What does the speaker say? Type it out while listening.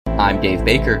I'm Dave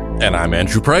Baker. And I'm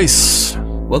Andrew Price.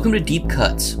 Welcome to Deep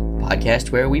Cuts, a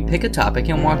podcast where we pick a topic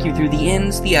and walk you through the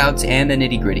ins, the outs, and the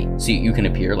nitty-gritty, so you can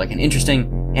appear like an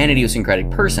interesting and idiosyncratic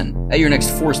person at your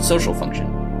next forced social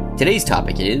function. Today's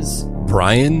topic is...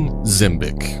 Brian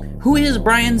Zembic. Who is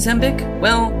Brian Zembic?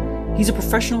 Well, he's a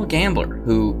professional gambler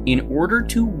who, in order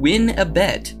to win a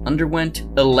bet, underwent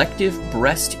elective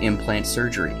breast implant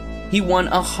surgery. He won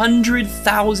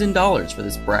 $100,000 for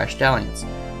this brash dalliance.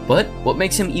 But what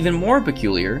makes him even more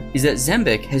peculiar is that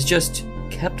Zembic has just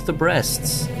kept the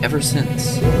breasts ever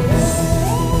since.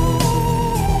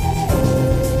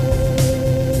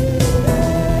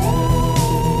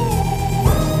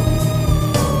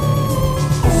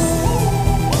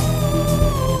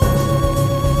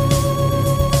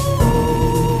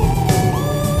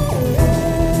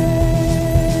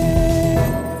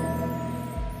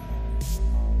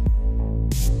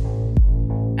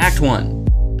 Act 1.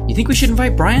 You think we should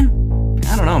invite Brian?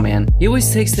 I don't know, man. He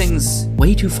always takes things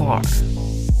way too far.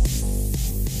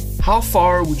 How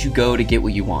far would you go to get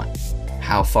what you want?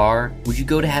 How far would you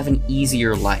go to have an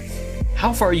easier life?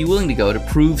 How far are you willing to go to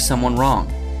prove someone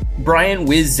wrong? Brian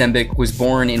Wiz Zembic was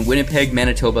born in Winnipeg,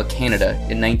 Manitoba, Canada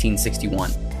in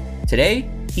 1961. Today,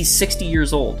 he's 60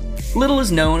 years old. Little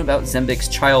is known about Zembic's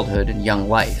childhood and young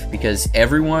life because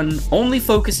everyone only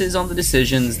focuses on the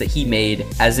decisions that he made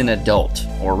as an adult,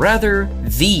 or rather,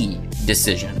 the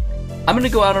decision. I'm gonna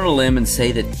go out on a limb and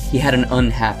say that he had an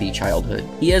unhappy childhood.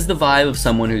 He has the vibe of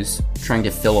someone who's trying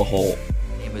to fill a hole.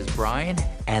 My name is Brian,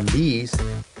 and these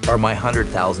are my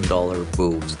 $100,000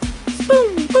 boobs.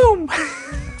 Boom, boom.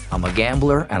 I'm a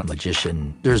gambler and a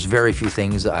magician. There's very few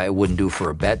things I wouldn't do for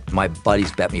a bet. My buddies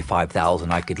bet me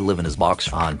 $5,000 I could live in his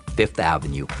box on Fifth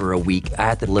Avenue for a week. I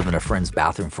had to live in a friend's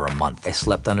bathroom for a month. I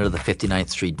slept under the 59th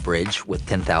Street Bridge with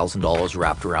 $10,000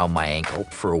 wrapped around my ankle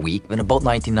for a week. In about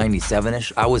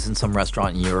 1997-ish, I was in some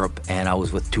restaurant in Europe and I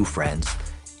was with two friends.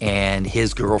 And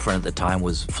his girlfriend at the time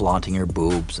was flaunting her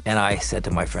boobs. And I said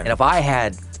to my friend, if I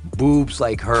had boobs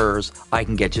like hers, I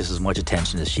can get just as much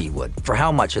attention as she would. For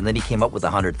how much? And then he came up with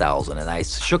 $100,000 and I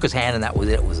shook his hand and that was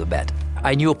it. It was a bet.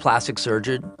 I knew a plastic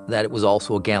surgeon that was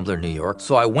also a gambler in New York.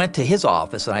 So I went to his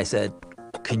office and I said,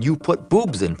 can you put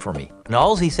boobs in for me? And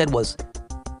all he said was,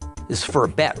 this is for a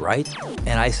bet, right?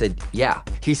 And I said, yeah.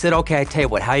 He said, okay, I tell you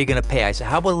what, how are you gonna pay? I said,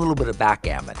 how about a little bit of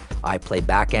backgammon? I played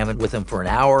backgammon with him for an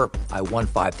hour. I won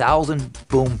 $5,000.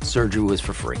 Boom, surgery was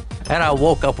for free. And I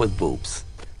woke up with boobs.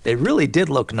 They really did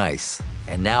look nice.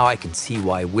 And now I can see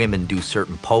why women do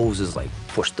certain poses like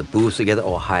push the boobs together.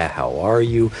 Oh, hi, how are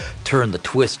you? Turn the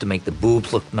twist to make the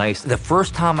boobs look nice. The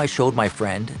first time I showed my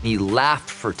friend, he laughed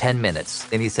for 10 minutes.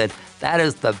 And he said, that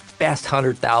is the best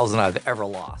 $100,000 I've ever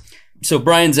lost. So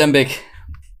Brian Zembic,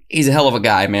 he's a hell of a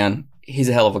guy, man. He's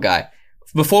a hell of a guy.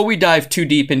 Before we dive too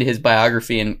deep into his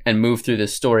biography and move through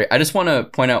this story, I just want to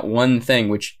point out one thing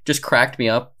which just cracked me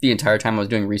up the entire time I was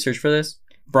doing research for this.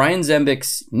 Brian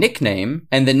Zembic's nickname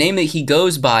and the name that he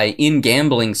goes by in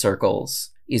gambling circles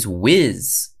is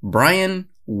Wiz. Brian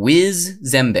Wiz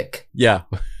Zembic. Yeah.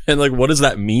 And like, what does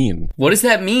that mean? What does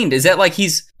that mean? Is that like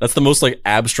That's the most like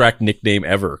abstract nickname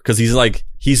ever. Because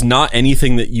he's not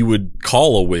anything that you would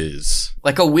call a whiz.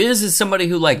 Like a whiz is somebody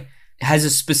who like has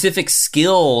a specific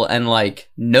skill and like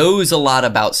knows a lot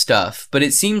about stuff. But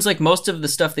it seems like most of the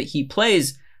stuff that he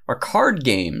plays are card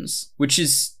games, which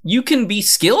is, you can be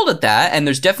skilled at that, and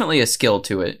there's definitely a skill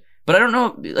to it. But I don't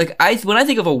know, like, when I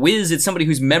think of a whiz, it's somebody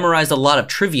who's memorized a lot of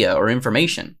trivia or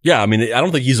information. Yeah, I mean, I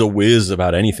don't think he's a whiz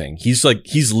about anything. He's just like,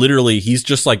 he's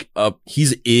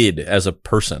id as a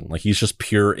person. Like, he's just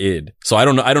pure id. So I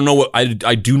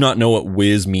do not know what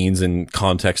whiz means in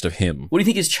context of him. What do you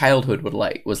think his childhood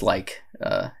was like,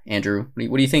 Andrew?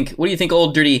 What do you think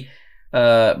old dirty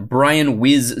Brian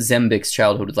Wiz Zembic's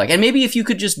childhood was like? And maybe if you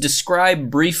could just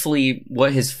describe briefly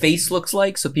what his face looks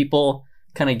like so people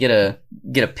kind of get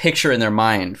a picture in their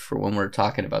mind for when we're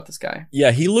talking about this guy.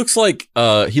 Yeah, he looks like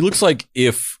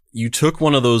if you took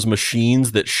one of those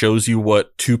machines that shows you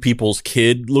what two people's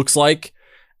kid looks like,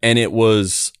 and it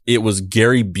was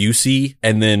Gary Busey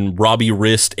and then Robbie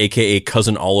Rist, aka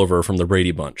Cousin Oliver from the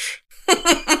Brady Bunch.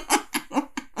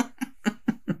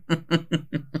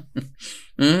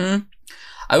 Mm-hmm.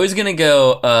 I was gonna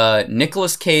go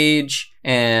Nicolas Cage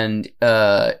and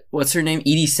what's her name?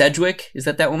 Edie Sedgwick. Is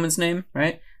that woman's name?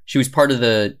 Right? She was part of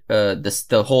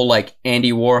the whole like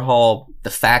Andy Warhol, The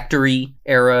Factory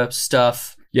era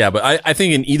stuff. Yeah, but I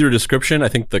think in either description, I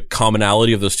think the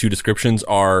commonality of those two descriptions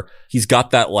are he's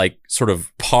got that like sort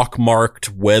of pockmarked,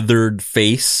 weathered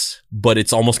face, but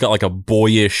it's almost got like a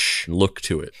boyish look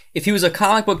to it. If he was a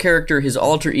comic book character, his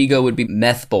alter ego would be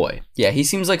Meth Boy. Yeah, he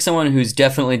seems like someone who's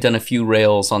definitely done a few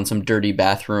rails on some dirty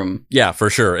bathroom. Yeah, for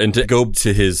sure. And to go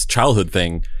to his childhood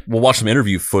thing, we'll watch some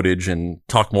interview footage and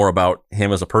talk more about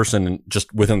him as a person and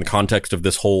just within the context of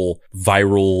this whole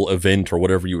viral event or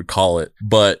whatever you would call it.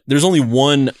 But there's only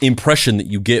one impression that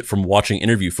you get from watching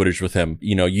interview footage with him.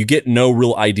 You know, you get no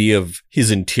real idea of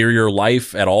his interior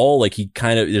life at all. Like he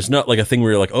kind of, there's not like a thing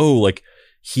where you're like, oh, like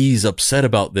he's upset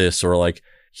about this or like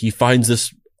he finds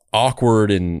this awkward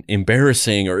and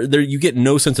embarrassing, or there you get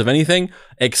no sense of anything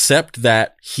except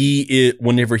that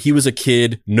whenever he was a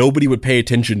kid, nobody would pay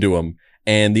attention to him.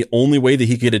 And the only way that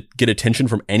he could get attention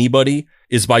from anybody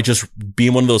is by just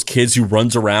being one of those kids who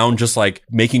runs around just like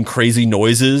making crazy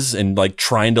noises and like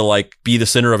trying to like be the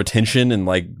center of attention and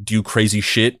like do crazy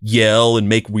shit, yell and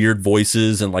make weird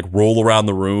voices and like roll around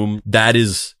the room. That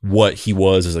is what he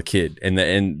was as a kid.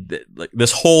 And like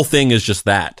this whole thing is just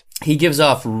that. He gives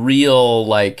off real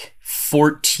like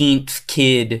 14th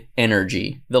kid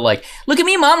energy. The like, look at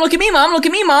me, mom, look at me, mom, look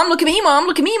at me, mom, look at me, mom,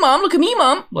 look at me, mom, look at me,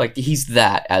 mom. Like he's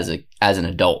that as an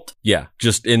adult. Yeah,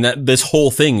 just in that this whole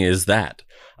thing is that.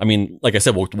 I mean, like I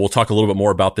said, we'll talk a little bit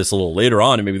more about this a little later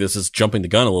on, and maybe this is jumping the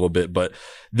gun a little bit, but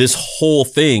this whole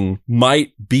thing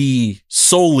might be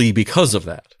solely because of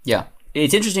that. Yeah.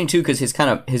 It's interesting too because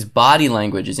his body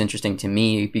language is interesting to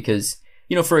me because,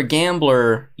 you know, for a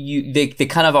gambler, they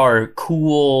kind of are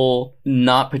cool,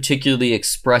 not particularly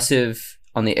expressive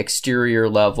on the exterior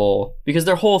level because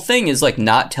their whole thing is like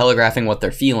not telegraphing what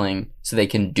they're feeling so they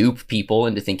can dupe people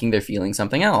into thinking they're feeling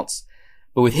something else.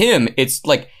 But with him, it's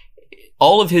like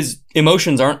all of his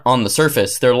emotions aren't on the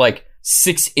surface. They're like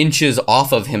 6 inches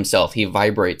off of himself. He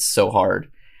vibrates so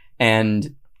hard.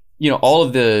 And, you know, all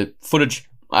of the footage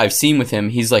I've seen with him,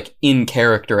 he's like in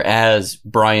character as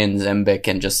Brian Zembic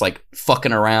and just like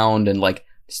fucking around and like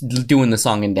doing the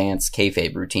song and dance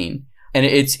kayfabe routine. And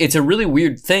it's a really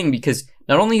weird thing because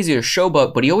not only is he a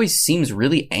showboat, but he always seems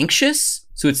really anxious.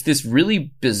 So it's this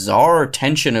really bizarre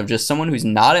tension of just someone who's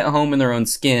not at home in their own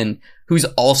skin, who's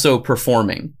also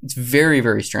performing. It's very,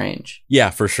 very strange. Yeah,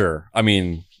 for sure. I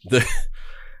mean,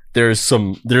 there's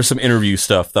some interview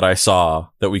stuff that I saw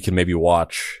that we can maybe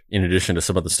watch in addition to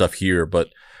some of the stuff here. But,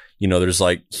 you know, there's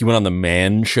like, he went on the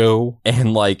Man Show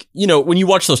and like, you know, when you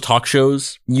watch those talk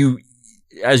shows,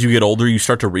 as you get older, you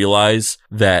start to realize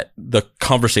that the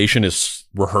conversation is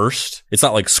rehearsed. It's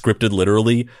not like scripted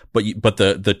literally, but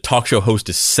the talk show host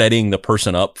is setting the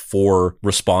person up for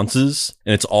responses.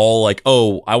 And it's all like,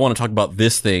 oh, I want to talk about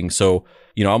this thing. So,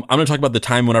 you know, I'm going to talk about the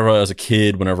time whenever I was a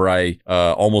kid, whenever I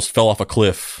almost fell off a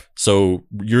cliff. So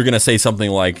you're going to say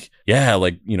something like, yeah,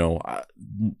 like, you know,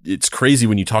 it's crazy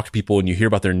when you talk to people and you hear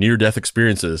about their near-death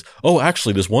experiences. Oh,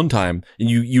 actually, this one time, and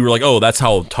you were like, oh, that's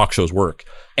how talk shows work.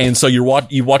 And so you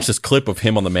watch this clip of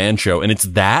him on the Man Show, and it's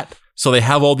that. So they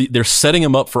have they're setting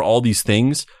him up for all these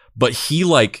things, but he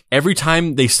like every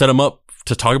time they set him up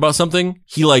to talk about something,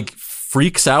 he like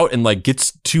freaks out and like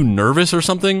gets too nervous or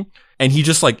something. And he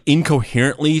just like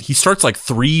incoherently, he starts like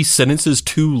 3 sentences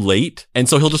too late. And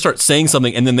so he'll just start saying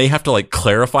something and then they have to like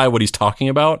clarify what he's talking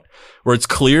about, where it's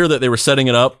clear that they were setting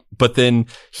it up. But then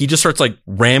he just starts like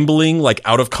rambling like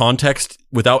out of context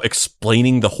without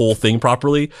explaining the whole thing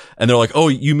properly. And they're like, oh,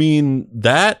 you mean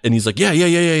that? And he's like,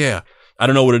 yeah. I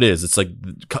don't know what it is. It's like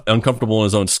uncomfortable in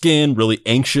his own skin, really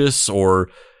anxious, or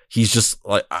he's just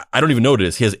like, I don't even know what it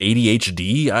is. He has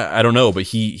ADHD. I don't know, but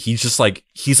he's just like,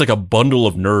 he's like a bundle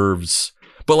of nerves,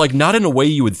 but like not in a way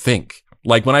you would think.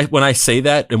 Like when I say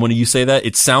that and when you say that,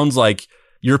 it sounds like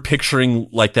you're picturing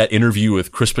like that interview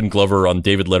with Crispin Glover on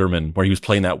David Letterman where he was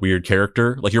playing that weird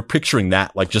character. Like you're picturing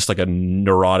that, like just like a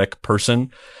neurotic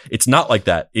person. It's not like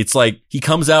that. It's like he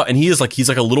comes out and he's like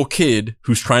a little kid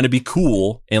who's trying to be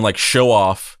cool and like show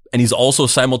off. And he's also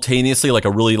simultaneously like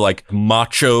a really like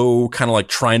macho kind of like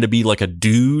trying to be like a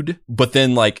dude. But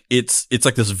then like it's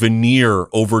like this veneer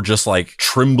over just like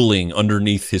trembling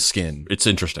underneath his skin. It's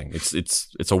interesting.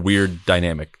 It's a weird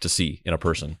dynamic to see in a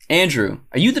person. Andrew,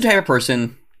 are you the type of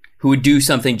person who would do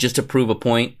something just to prove a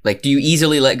point? Like, do you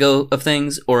easily let go of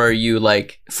things? Or are you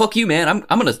like, fuck you, man,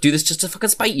 I'm going to do this just to fucking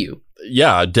spite you?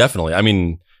 Yeah, definitely. I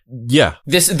mean, Yeah.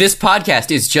 This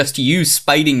podcast is just you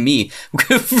spiting me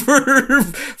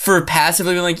for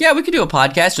passively being like, yeah, we could do a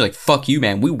podcast. You're like, fuck you,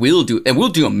 man. We will do, and we'll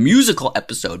do a musical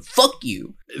episode. Fuck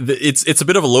you. It's a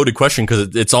bit of a loaded question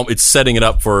because it's setting it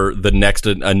up for the next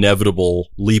inevitable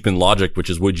leap in logic, which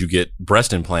is would you get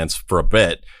breast implants for a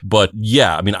bit? But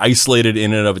yeah, I mean, isolated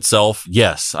in and of itself,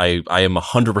 yes, I am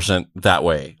 100% that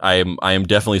way. I am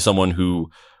definitely someone who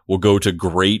will go to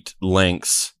great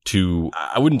lengths to,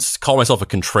 I wouldn't call myself a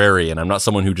contrarian. I'm not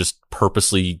someone who just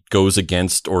purposely goes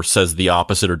against or says the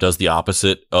opposite or does the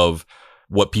opposite of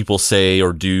what people say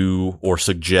or do or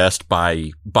suggest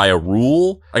by a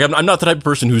rule. Like I'm not the type of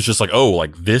person who's just like, oh,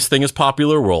 like this thing is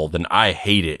popular. Well, then I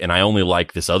hate it and I only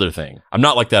like this other thing. I'm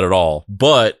not like that at all.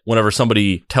 But whenever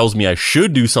somebody tells me I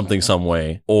should do something some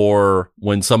way, or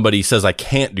when somebody says I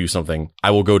can't do something,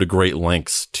 I will go to great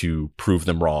lengths to prove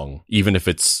them wrong, even if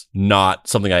it's not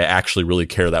something I actually really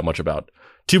care that much about.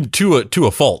 To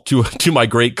a fault, to my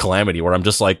great calamity, where I'm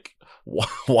just like,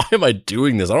 why am I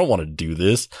doing this? I don't want to do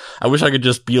this. I wish I could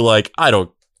just be like,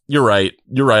 you're right.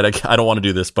 I don't want to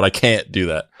do this, but I can't do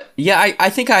that. Yeah,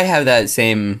 I think I have that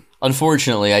same,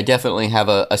 unfortunately, I definitely have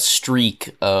a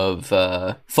streak of,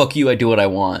 fuck you, I do what I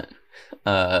want.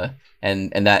 And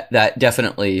that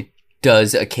definitely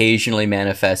does occasionally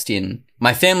manifest in,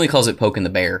 my family calls it poking the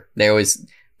bear. They always,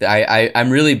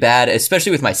 I'm really bad,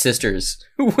 especially with my sisters,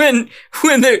 when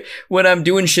I'm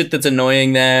doing shit that's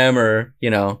annoying them, or,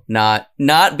 you know, not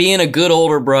being a good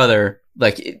older brother.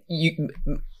 Like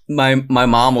my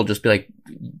mom will just be like,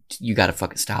 you gotta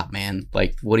fucking stop, man.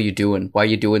 Like, what are you doing? Why are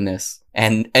you doing this?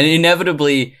 And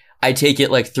inevitably I take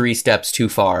it like 3 steps too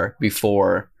far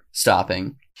before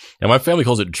stopping. And my family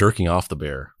calls it jerking off the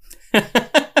bear.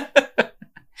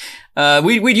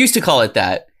 We used to call it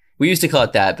that.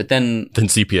 But then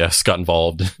CPS got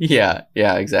involved. Yeah,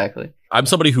 exactly. I'm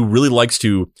somebody who really likes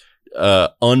to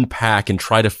unpack and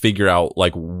try to figure out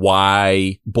like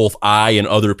why both I and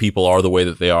other people are the way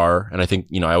that they are. And I think,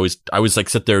 you know, I always like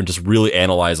sit there and just really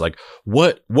analyze like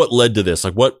what led to this?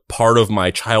 Like what part of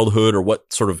my childhood or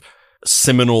what sort of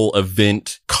seminal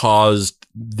event caused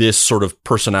this sort of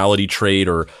personality trait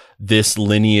or this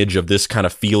lineage of this kind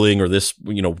of feeling or this,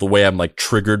 you know, the way I'm like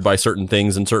triggered by certain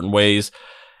things in certain ways.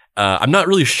 I'm not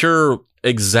really sure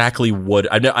exactly what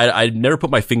I never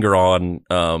put my finger on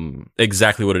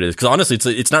exactly what it is, because honestly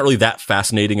it's not really that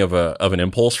fascinating of an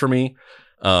impulse for me.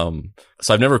 So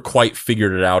I've never quite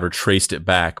figured it out or traced it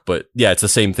back. But yeah, it's the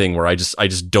same thing where I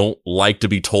just don't like to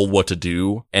be told what to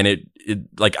do, and it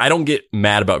like I don't get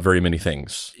mad about very many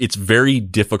things. It's very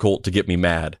difficult to get me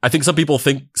mad. I think some people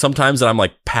think sometimes that I'm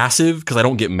like passive because I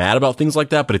don't get mad about things like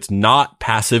that, but it's not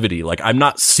passivity. Like I'm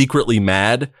not secretly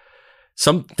mad.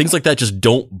 Some things like that just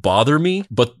don't bother me,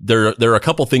 but there are a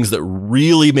couple things that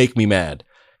really make me mad.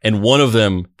 And one of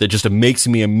them that just makes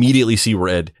me immediately see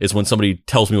red is when somebody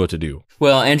tells me what to do.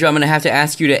 Well, Andrew, I'm going to have to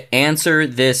ask you to answer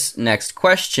this next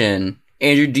question.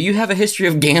 Andrew, do you have a history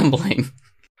of gambling?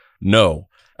 No.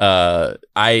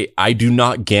 I do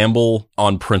not gamble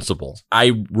on principle.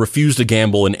 I refuse to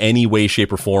gamble in any way,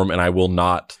 shape, or form, and I will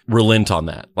not relent on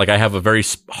that. Like I have a very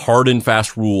hard and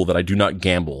fast rule that I do not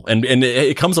gamble, and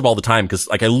it comes up all the time because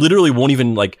like I literally won't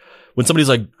even like when somebody's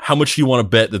like, "How much do you want to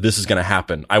bet that this is going to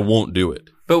happen?" I won't do it.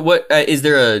 But what is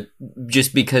there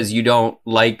just because you don't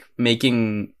like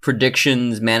making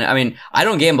predictions, man? I mean, I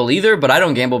don't gamble either, but I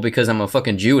don't gamble because I'm a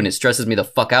fucking Jew and it stresses me the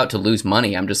fuck out to lose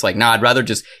money. I'm just like, nah, I'd rather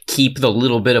just keep the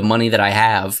little bit of money that I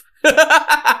have.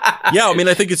 Yeah, I mean,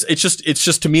 I think it's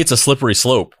just to me, it's a slippery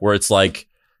slope where it's like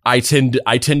I tend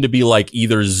to be like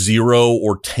either 0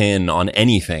 or 10 on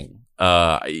anything.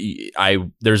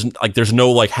 There's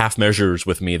no like half measures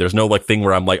with me. There's no like thing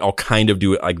where I'm like, I'll kind of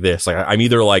do it like this. Like I'm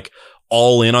either like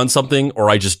all in on something or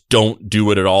I just don't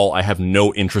do it at all. I have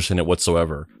no interest in it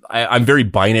whatsoever. I'm very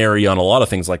binary on a lot of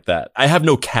things like that. I have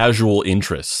no casual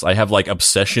interests. I have like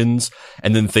obsessions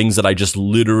and then things that I just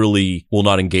literally will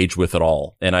not engage with at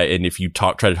all. And if you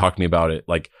try to talk to me about it,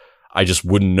 like I just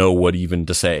wouldn't know what even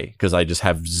to say because I just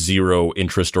have zero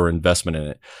interest or investment in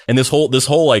it. And this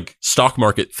whole like stock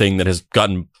market thing that has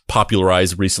gotten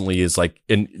popularized recently is like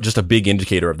just a big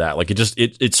indicator of that. Like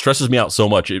it stresses me out so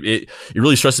much. It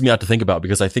really stresses me out to think about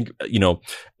because I think, you know,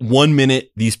 1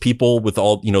 minute these people with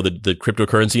all, you know, the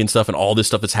cryptocurrency and stuff and all this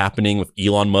stuff that's happening with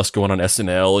Elon Musk going on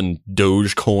SNL and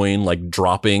Dogecoin like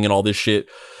dropping and all this shit.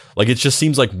 Like, it just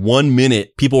seems like 1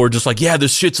 minute people are just like, yeah,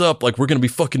 this shit's up. Like, we're going to be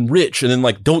fucking rich. And then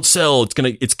like, don't sell. It's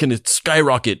going to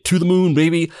skyrocket to the moon,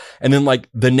 baby. And then like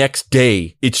the next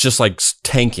day, it's just like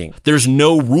tanking. There's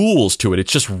no rules to it.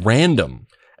 It's just random.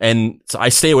 And so I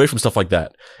stay away from stuff like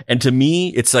that. And to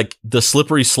me, it's like the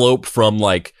slippery slope from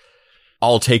like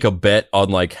I'll take a bet on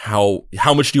like how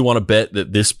much do you want to bet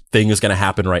that this thing is going to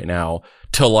happen right now,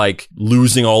 to like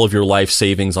losing all of your life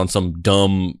savings on some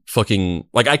dumb fucking,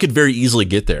 like I could very easily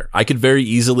get there. I could very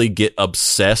easily get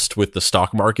obsessed with the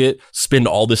stock market, spend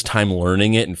all this time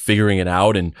learning it and figuring it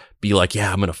out and be like,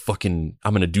 yeah, I'm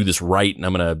going to do this right. And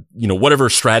I'm going to, you know, whatever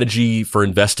strategy for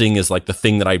investing is like the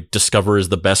thing that I discover is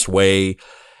the best way.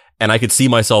 And I could see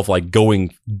myself like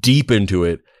going deep into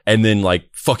it and then like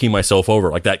fucking myself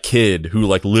over, like that kid who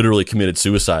like literally committed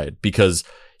suicide because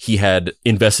he had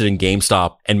invested in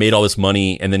GameStop and made all this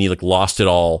money, and then he like lost it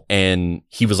all, and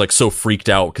he was like so freaked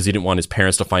out because he didn't want his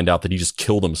parents to find out that he just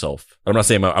killed himself. I'm not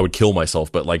saying I would kill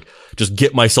myself, but like just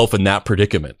get myself in that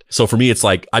predicament. So for me, it's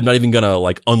like I'm not even gonna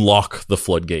like unlock the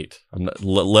floodgate. I'm not,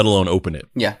 let alone open it.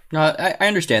 Yeah, no, I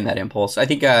understand that impulse. I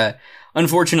think,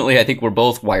 unfortunately, I think we're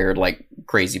both wired like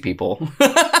crazy people.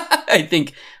 I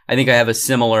think I have a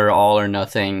similar all or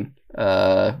nothing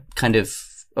kind of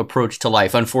approach to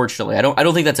life. Unfortunately, I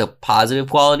don't think that's a positive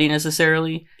quality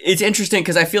necessarily. It's interesting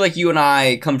because I feel like you and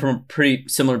I come from pretty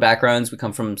similar backgrounds. We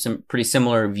come from some pretty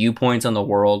similar viewpoints on the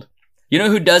world. You know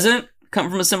who doesn't come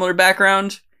from a similar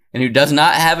background and who does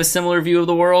not have a similar view of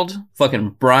the world?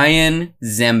 Fucking Brian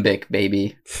Zembic,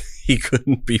 baby. He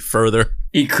couldn't be further.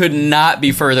 He could not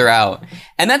be further out.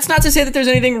 And that's not to say that there's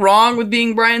anything wrong with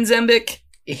being Brian Zembic.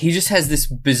 He just has this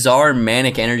bizarre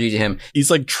manic energy to him. He's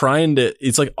like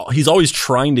he's always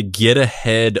trying to get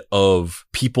ahead of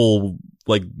people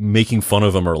like making fun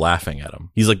of him or laughing at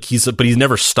him. But he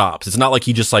never stops. It's not like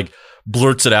he just like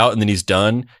blurts it out and then he's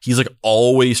done. He's like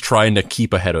always trying to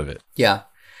keep ahead of it. Yeah.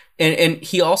 And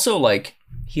he also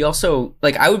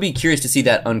I would be curious to see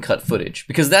that uncut footage,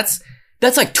 because that's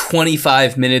like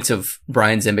 25 minutes of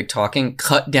Brian Zembic talking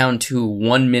cut down to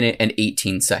 1 minute and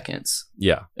 18 seconds.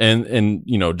 Yeah. And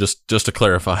you know, just to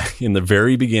clarify, in the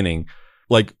very beginning,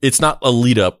 like it's not a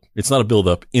lead up, it's not a build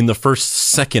up. In the first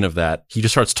second of that, he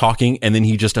just starts talking and then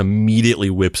he just immediately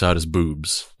whips out his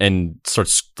boobs and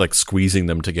starts like squeezing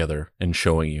them together and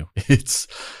showing you. It's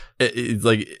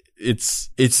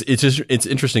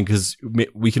interesting because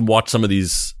we can watch some of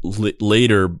these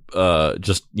later,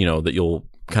 just, you know, that you'll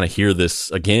kind of hear this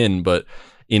again, but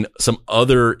in some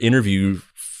other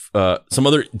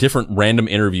different random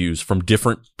interviews from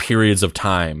different periods of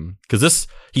time, because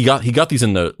he got these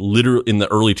in the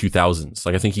early 2000s.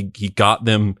 Like I think he got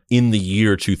them in the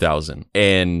year 2000,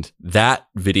 and that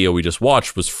video we just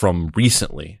watched was from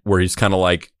recently, where he's kind of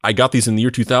like, I got these in the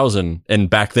year 2000, and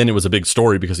back then it was a big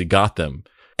story because he got them,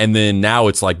 and then now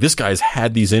it's like this guy's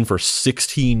had these in for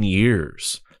 16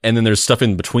 years. And then there's stuff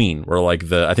in between where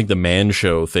like I think the Man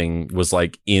Show thing was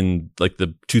like in like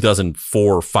the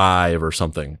 2004 or 5 or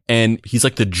something. And he's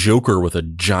like the Joker with a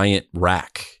giant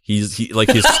rack. He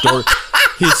like his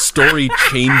story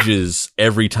changes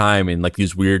every time in like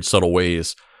these weird subtle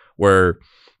ways, where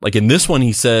like in this one,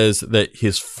 he says that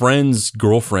his friend's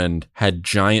girlfriend had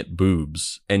giant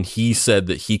boobs, and he said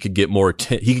that he could get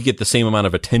the same amount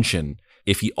of attention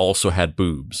if he also had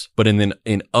boobs. But in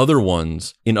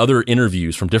other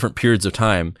interviews from different periods of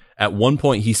time, at one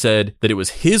point he said that it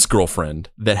was his girlfriend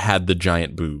that had the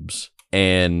giant boobs,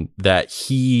 and that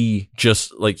he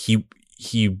just like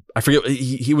I forget,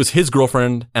 he was his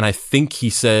girlfriend, and I think he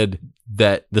said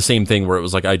that the same thing where it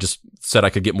was like, I just said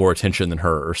I could get more attention than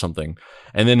her or something.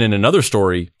 And then in another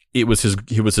story, it was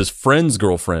his friend's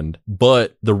girlfriend,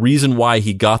 but the reason why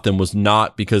he got them was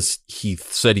not because he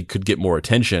said he could get more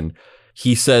attention.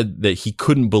 He said that he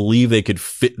couldn't believe they could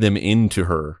fit them into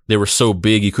her. They were so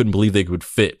big, he couldn't believe they could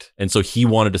fit. And so he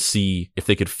wanted to see if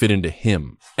they could fit into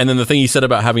him. And then the thing he said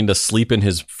about having to sleep in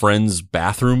his friend's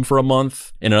bathroom for a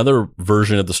month, in another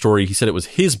version of the story, he said it was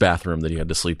his bathroom that he had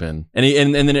to sleep in.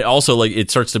 And then it also like,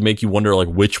 it starts to make you wonder like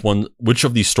which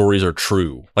of these stories are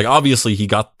true. Like obviously he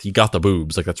got the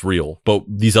boobs, like that's real. But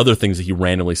these other things that he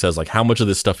randomly says, like how much of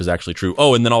this stuff is actually true?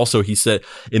 Oh, and then also he said,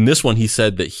 in this one, he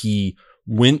said that he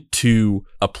went to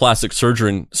a plastic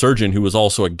surgeon who was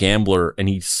also a gambler, and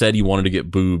he said he wanted to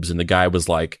get boobs, and the guy was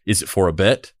like, is it for a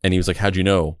bet? And he was like, how'd you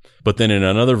know? But then in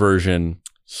another version,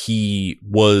 he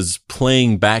was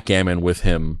playing backgammon with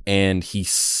him, and he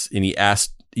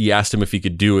asked him if he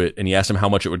could do it, and he asked him how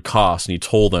much it would cost, and he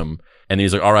told him, and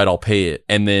he's like, all right, I'll pay it.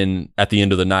 And then at the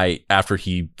end of the night, after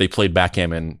they played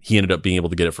backgammon, he ended up being able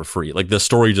to get it for free. Like the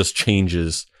story just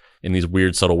changes in these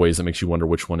weird, subtle ways that makes you wonder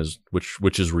which one is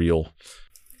which is real.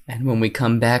 And when we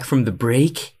come back from the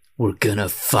break, we're gonna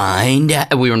find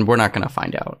out. We're not gonna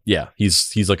find out. Yeah,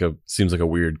 he's like seems like a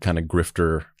weird kind of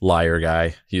grifter, liar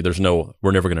guy.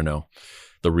 We're never gonna know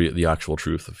the actual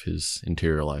truth of his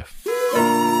interior life.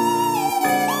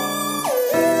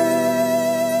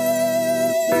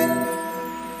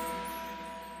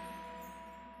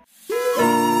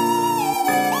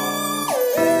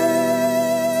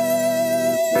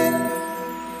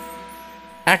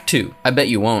 Act 2. I bet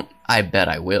you won't. I bet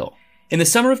I will. In the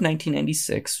summer of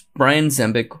 1996, Brian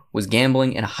Zembic was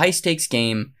gambling in a high-stakes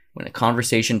game when a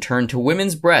conversation turned to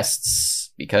women's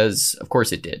breasts, because of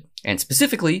course it did. And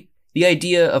specifically, the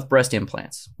idea of breast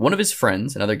implants. One of his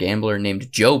friends, another gambler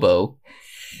named Jobo,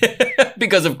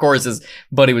 because of course his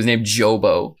buddy was named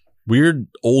Jobo. Weird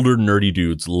older nerdy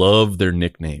dudes love their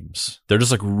nicknames. They're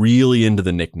just like really into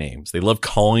the nicknames. They love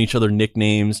calling each other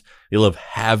nicknames. They love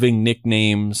having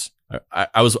nicknames.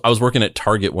 I was working at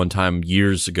Target one time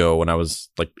years ago when I was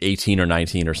like 18 or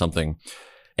 19 or something.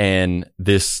 And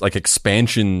this like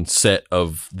expansion set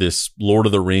of this Lord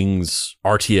of the Rings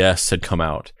RTS had come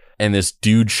out. And this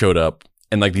dude showed up.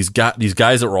 And like these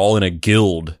guys that were all in a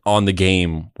guild on the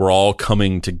game were all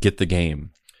coming to get the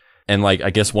game. And like, I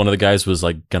guess one of the guys was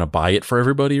like gonna buy it for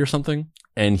everybody or something.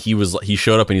 And he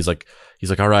showed up and he's like,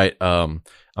 all right, I'm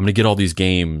gonna get all these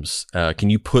games. Can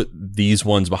you put these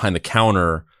ones behind the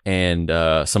counter? And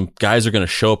some guys are gonna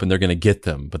show up and they're gonna get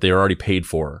them, but they're already paid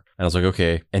for. And I was like,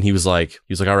 okay. And he was like,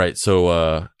 all right,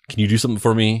 so can you do something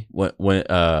for me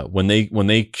when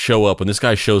they show up? When this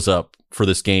guy shows up for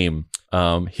this game,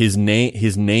 his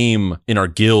name in our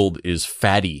guild is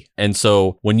Fatty. And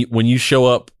so when he shows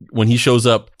up, when he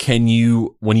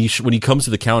comes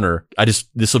to the counter,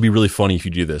 this will be really funny if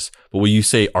you do this, but will you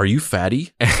say, "Are you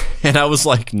Fatty?" And I was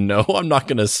like, "No, I'm not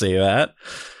going to say that."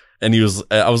 And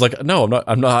I was like, "No,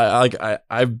 I'm not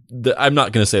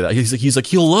going to say that." He's like,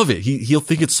 he'll love it. He'll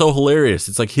think it's so hilarious.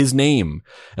 It's like his name.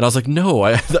 And I was like, "No,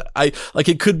 I like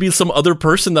it could be some other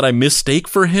person that I mistake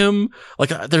for him. Like,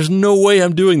 there's no way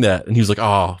I'm doing that." And he was like,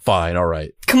 "Oh, fine. All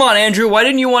right." Come on, Andrew. Why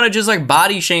didn't you want to just like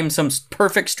body shame some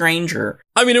perfect stranger?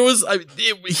 I mean, it was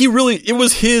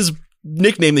his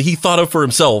nickname that he thought of for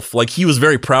himself. Like, he was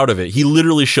very proud of it. He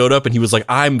literally showed up and he was like,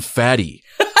 "I'm Fatty."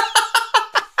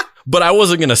 But I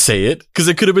wasn't going to say it because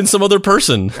it could have been some other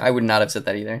person. I would not have said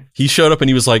that either. He showed up and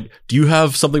he was like, "Do you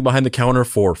have something behind the counter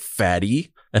for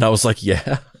Fatty?" And I was like,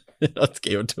 "Yeah." I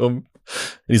gave it to him. And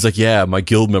he's like, "Yeah, my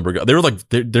guild member." They were like,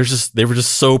 they were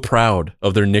just so proud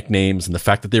of their nicknames and the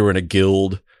fact that they were in a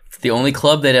guild. It's the only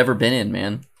club they'd ever been in,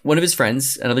 man. One of his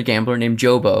friends, another gambler named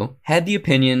Jobo, had the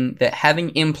opinion that having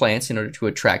implants in order to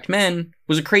attract men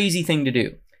was a crazy thing to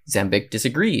do. Zembic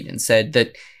disagreed and said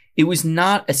that it was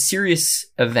not a serious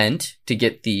event to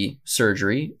get the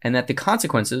surgery and that the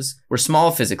consequences were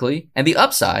small physically and the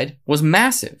upside was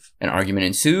massive. An argument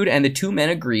ensued and the two men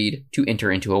agreed to enter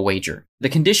into a wager. The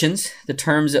conditions, the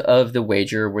terms of the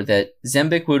wager were that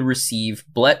Zembic would receive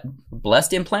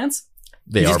blessed implants.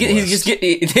 They are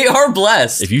blessed. They are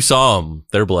blessed. If you saw them,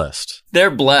 they're blessed.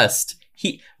 They're blessed.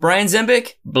 Brian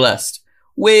Zembic, blessed.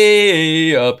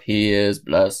 Way up, he is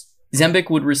blessed. Zembic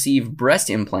would receive breast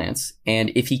implants,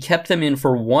 and if he kept them in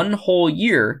for one whole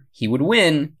year, he would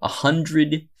win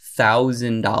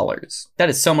 $100,000. That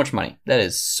is so much money. That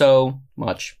is so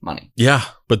much money. Yeah,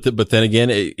 but then again,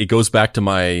 it goes back to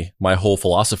my whole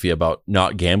philosophy about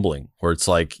not gambling, where it's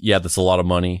like, yeah, that's a lot of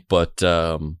money, but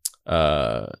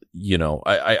I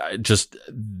just,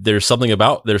 there's something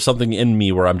in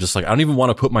me where I'm just like, I don't even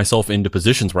want to put myself into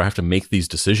positions where I have to make these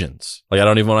decisions. Like, I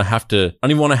don't even want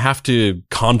to have to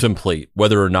contemplate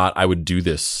whether or not I would do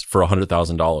this for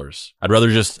 $100,000. I'd rather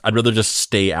just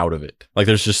stay out of it. Like,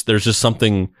 there's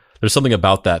something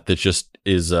about that just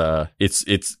is,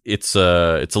 it's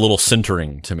a little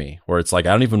centering to me, where it's like,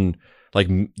 I don't even, like,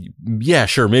 yeah,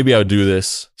 sure, maybe I would do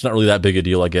this. It's not really that big a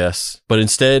deal, I guess. But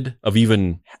instead of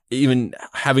even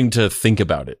having to think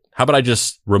about it, how about I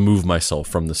just remove myself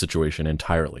from the situation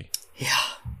entirely?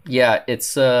 Yeah,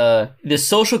 it's the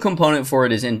social component for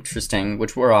it is interesting,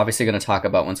 which we're obviously going to talk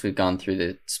about once we've gone through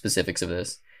the specifics of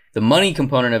this. The money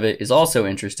component of it is also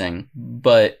interesting,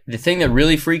 but the thing that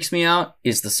really freaks me out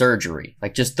is the surgery.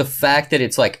 Like, just the fact that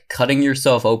it's like cutting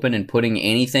yourself open and putting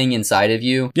anything inside of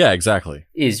you. Yeah, exactly.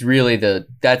 Is really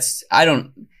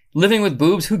living with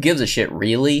boobs, who gives a shit,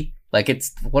 really? Like,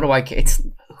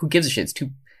 who gives a shit? It's two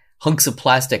hunks of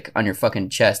plastic on your fucking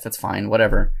chest. That's fine,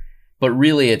 whatever. But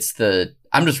really,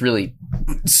 I'm just really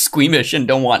squeamish and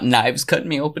don't want knives cutting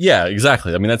me open. Yeah,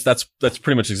 exactly. I mean, that's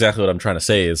pretty much exactly what I'm trying to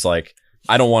say is like,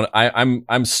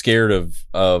 I'm scared of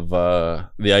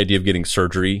the idea of getting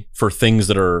surgery for things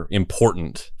that are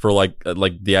important, for like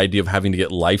the idea of having to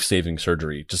get life-saving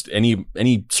surgery. Just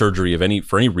any surgery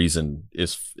for any reason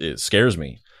it scares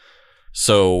me.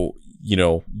 So,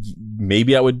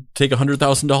 maybe I would take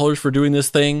 $100,000 for doing this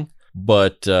thing,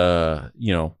 but I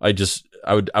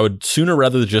would sooner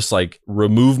rather than just like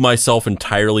remove myself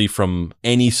entirely from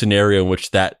any scenario in which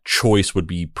that choice would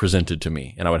be presented to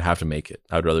me and I would have to make it.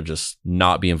 I would rather just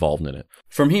not be involved in it.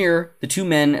 From here, the two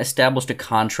men established a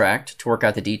contract to work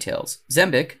out the details.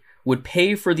 Zembic would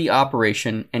pay for the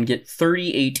operation and get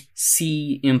 38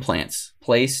 C implants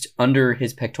placed under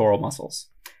his pectoral muscles.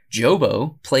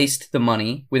 Jobo placed the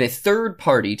money with a third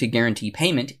party to guarantee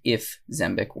payment if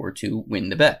Zembic were to win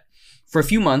the bet. For a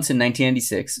few months in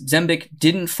 1996, Zembic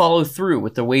didn't follow through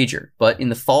with the wager, but in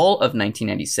the fall of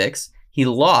 1996, he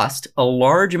lost a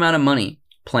large amount of money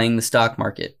playing the stock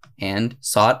market and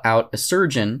sought out a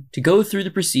surgeon to go through the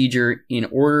procedure in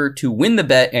order to win the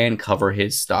bet and cover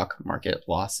his stock market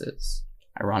losses.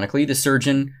 Ironically, the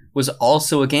surgeon was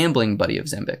also a gambling buddy of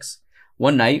Zembic's.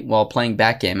 One night, while playing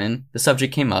backgammon, the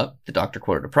subject came up, the doctor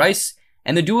quoted a price,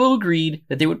 and the duo agreed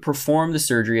that they would perform the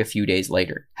surgery a few days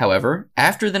later. However,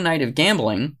 after the night of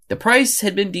gambling, the price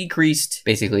had been decreased,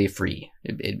 basically free.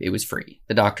 It was free.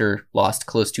 The doctor lost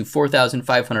close to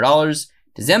 $4,500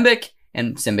 to Zembic,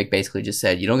 and Zembic basically just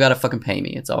said, you don't gotta fucking pay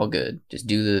me. It's all good. Just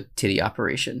do the titty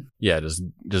operation. Yeah, just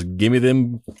give me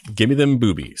them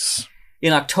boobies.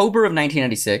 In October of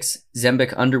 1996,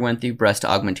 Zembic underwent the breast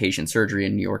augmentation surgery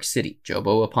in New York City.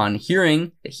 Jobo, upon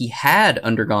hearing that he had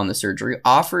undergone the surgery,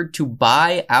 offered to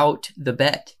buy out the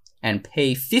bet and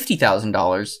pay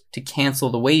 $50,000 to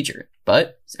cancel the wager.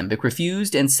 But Zembic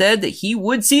refused and said that he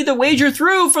would see the wager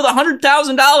through for the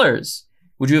 $100,000.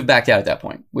 Would you have backed out at that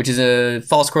point? Which is a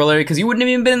false corollary because you wouldn't have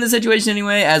even been in the situation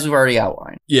anyway, as we've already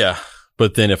outlined. Yeah,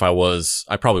 but then if I was,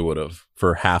 I probably would have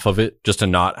for half of it, just to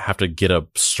not have to get a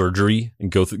surgery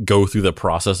and go through the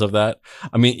process of that.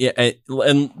 I mean, yeah,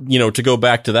 and you know, to go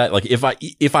back to that, like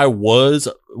if I was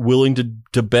willing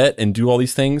to bet and do all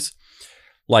these things,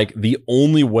 like the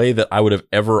only way that I would have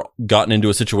ever gotten into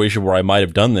a situation where I might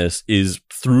have done this is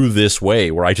through this way,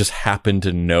 where I just happened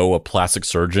to know a plastic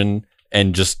surgeon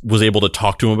and just was able to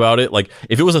talk to him about it. Like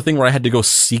if it was a thing where I had to go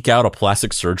seek out a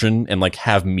plastic surgeon and like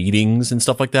have meetings and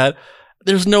stuff like that,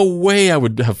 there's no way I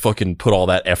would have fucking put all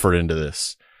that effort into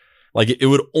this. Like it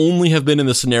would only have been in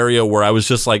the scenario where I was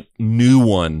just like knew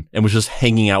one and was just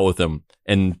hanging out with him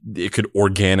and it could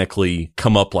organically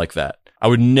come up like that. I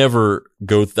would never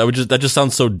go, that just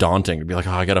sounds so daunting to be like,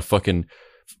 oh, I gotta fucking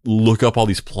look up all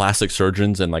these plastic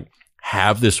surgeons and like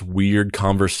have this weird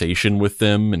conversation with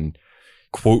them and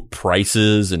quote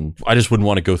prices, and I just wouldn't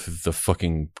want to go through the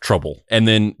fucking trouble. And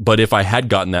then, but if I had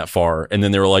gotten that far and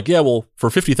then they were like, yeah, well, for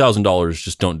 $50,000,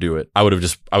 just don't do it. I would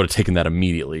have taken that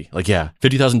immediately. Like, yeah,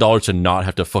 $50,000 to not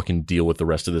have to fucking deal with the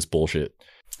rest of this bullshit.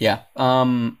 Yeah.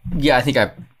 Yeah, I think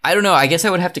I don't know. I guess I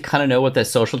would have to kind of know what that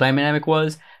social dynamic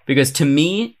was, because to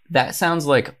me, that sounds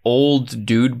like old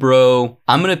dude bro.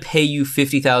 I'm going to pay you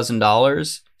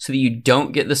 $50,000 so that you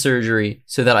don't get the surgery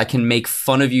so that I can make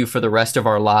fun of you for the rest of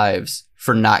our lives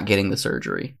for not getting the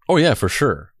surgery. Oh yeah, for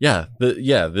sure. Yeah.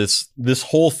 This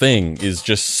whole thing is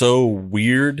just so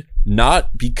weird,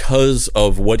 not because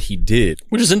of what he did,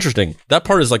 which is interesting. That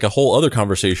part is like a whole other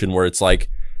conversation where it's like,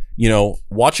 you know,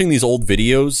 watching these old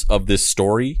videos of this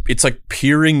story, it's like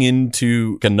peering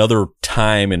into another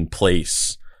time and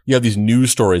place. You have these news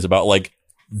stories about like,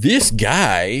 this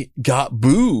guy got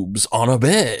boobs on a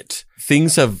bet.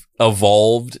 Things have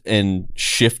evolved and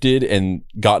shifted and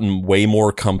gotten way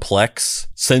more complex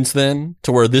since then,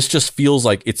 to where this just feels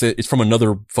like it's from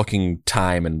another fucking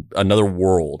time and another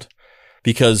world.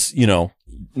 Because, you know,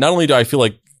 not only do I feel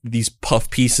like these puff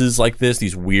pieces like this,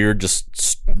 these weird,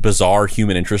 just bizarre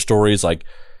human interest stories, like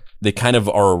they kind of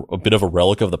are a bit of a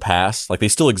relic of the past. Like they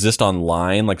still exist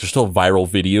online. Like there's still viral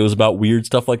videos about weird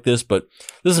stuff like this, but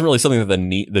this isn't really something that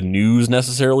the news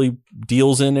necessarily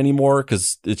deals in anymore.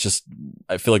 Cause it's just,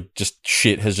 I feel like just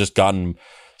shit has just gotten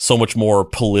so much more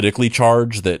politically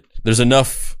charged that there's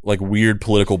enough like weird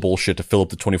political bullshit to fill up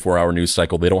the 24-hour news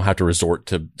cycle. They don't have to resort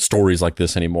to stories like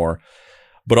this anymore.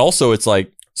 But also it's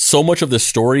like so much of this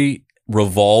story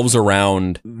revolves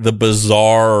around the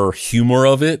bizarre humor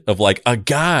of it, of like a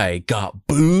guy got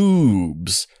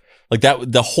boobs, like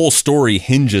that. The whole story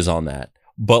hinges on that.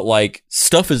 But like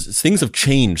things have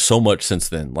changed so much since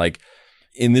then. Like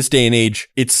in this day and age,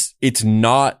 it's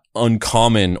not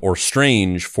uncommon or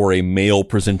strange for a male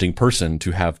presenting person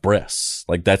to have breasts.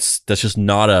 Like that's just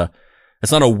not a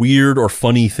weird or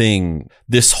funny thing.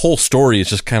 This whole story is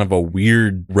just kind of a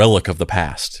weird relic of the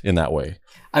past in that way.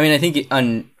 I mean, I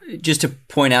think just to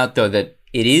point out, though, that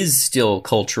it is still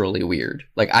culturally weird.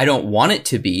 Like, I don't want it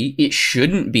to be. It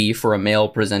shouldn't be for a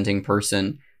male-presenting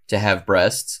person to have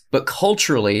breasts. But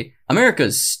culturally,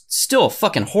 America's still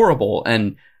fucking horrible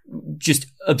and just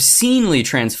obscenely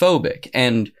transphobic.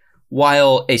 And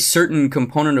while a certain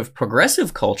component of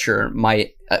progressive culture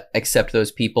might accept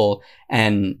those people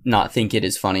and not think it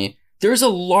is funny, there's a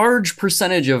large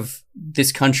percentage of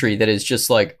this country that is just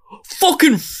like,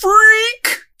 fucking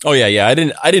freak! Oh yeah. I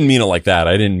didn't mean it like that.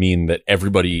 I didn't mean that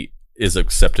everybody is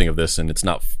accepting of this, and it's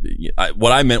not.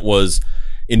 What I meant was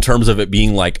in terms of it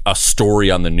being like a story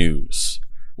on the news.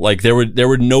 Like there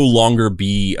would no longer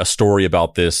be a story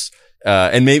about this.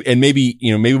 And maybe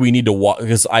we need to watch,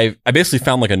 because I basically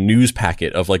found like a news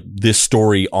packet of like this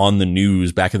story on the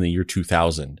news back in the year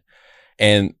 2000.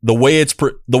 And the way it's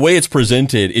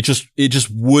presented, it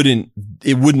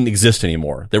wouldn't exist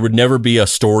anymore. There would never be a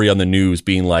story on the news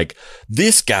being like,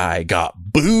 this guy got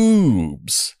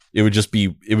boobs. It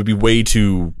would be way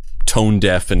too tone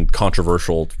deaf and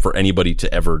controversial for anybody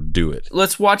to ever do it.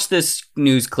 Let's watch this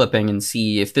news clipping and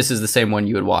see if this is the same one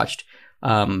you had watched.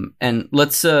 And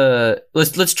let's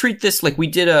treat this like we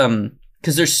did,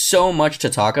 cause there's so much to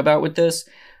talk about with this.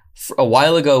 A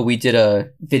while ago, we did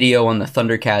a video on the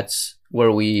Thundercats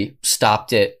where we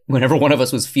stopped it whenever one of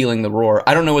us was feeling the roar.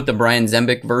 I don't know what the Brian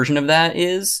Zembic version of that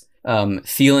is.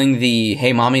 Feeling the,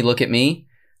 hey mommy, look at me.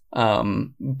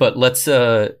 But let's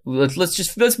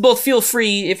both feel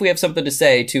free if we have something to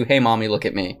say to, hey mommy, look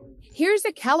at me. Here's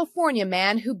a California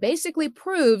man who basically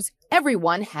proves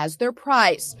everyone has their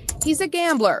price. He's a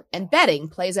gambler, and betting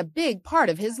plays a big part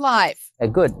of his life. A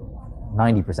good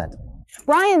 90%.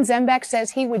 Brian Zembic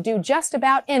says he would do just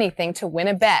about anything to win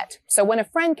a bet. So when a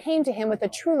friend came to him with a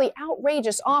truly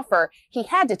outrageous offer, he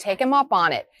had to take him up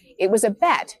on it. It was a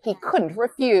bet he couldn't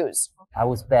refuse. I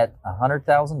was bet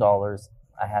 $100,000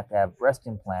 I had to have breast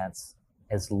implants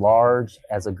as large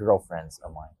as a girlfriend's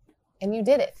of mine. And you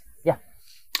did it. Yeah.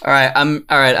 All right.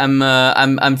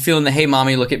 I'm feeling the, hey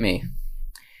mommy, look at me.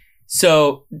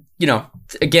 So,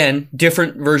 again,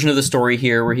 different version of the story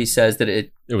here where he says that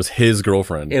it was his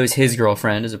girlfriend. It was his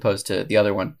girlfriend as opposed to the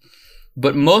other one.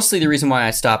 But mostly the reason why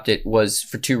I stopped it was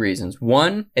for two reasons.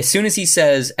 One, as soon as he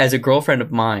says, as a girlfriend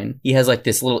of mine, he has like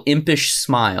this little impish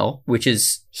smile, which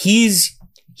is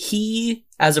he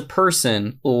as a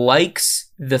person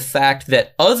likes the fact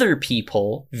that other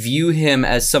people view him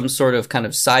as some sort of kind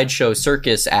of sideshow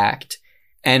circus act.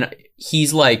 And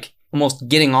he's like almost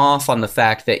getting off on the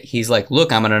fact that he's like,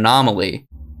 look, I'm an anomaly.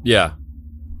 Yeah.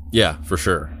 Yeah, for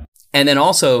sure. And then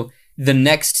also the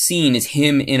next scene is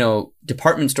him in a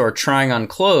department store trying on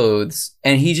clothes,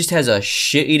 and he just has a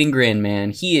shit-eating grin,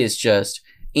 man. He is just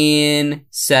in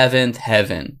seventh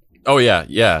heaven. Oh, yeah,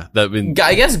 yeah.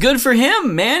 I guess good for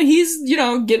him, man. He's,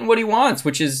 getting what he wants,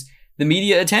 which is the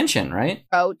media attention, right?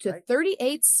 To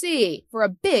 38C for a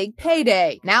big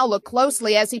payday. Now look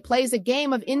closely as he plays a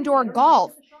game of indoor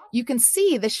golf. You can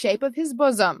see the shape of his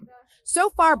bosom.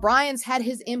 So far, Brian's had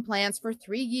his implants for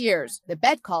 3 years. The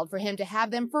bet called for him to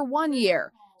have them for 1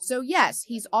 year. So yes,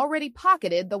 he's already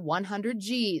pocketed the 100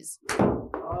 G's.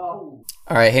 All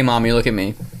right, hey mommy, look at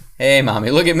me. Hey mommy,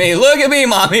 look at me. Look at me,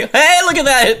 mommy. Hey, look at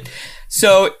that.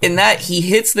 So in that, he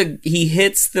hits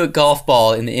the golf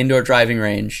ball in the indoor driving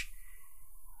range,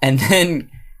 and then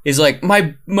is like,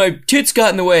 my tits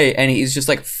got in the way, and he's just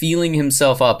like feeling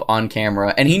himself up on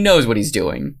camera, and he knows what he's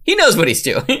doing. He knows what he's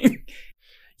doing.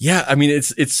 Yeah, I mean,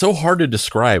 it's so hard to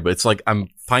describe. It's like I'm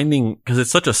finding, because it's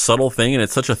such a subtle thing, and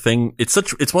it's such a thing.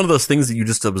 It's one of those things that you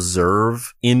just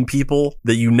observe in people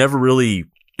that you never really.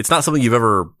 It's not something you've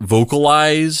ever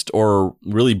vocalized or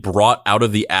really brought out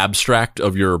of the abstract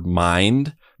of your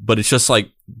mind, but it's just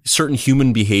like certain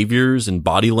human behaviors and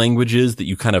body languages that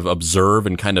you kind of observe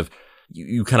and kind of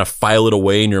you kind of file it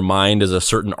away in your mind as a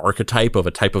certain archetype of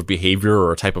a type of behavior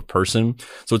or a type of person.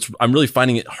 So I'm really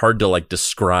finding it hard to like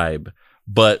describe.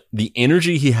 But the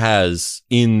energy he has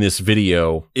in this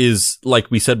video is, like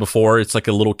we said before, it's like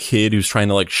a little kid who's trying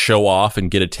to like show off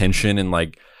and get attention, and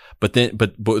like, but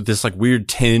this like weird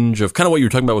tinge of kind of what you were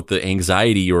talking about with the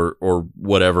anxiety or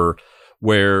whatever,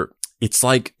 where it's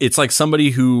like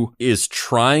somebody who is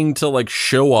trying to like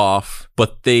show off,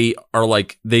 but they are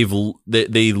like, they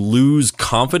lose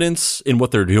confidence in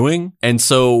what they're doing. And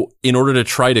so in order to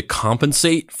try to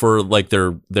compensate for like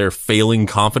their failing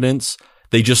confidence,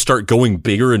 they just start going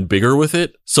bigger and bigger with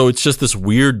it. So it's just this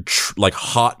weird, like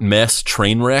hot mess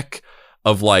train wreck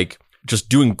of like just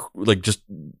doing, like just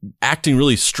acting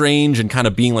really strange and kind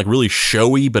of being like really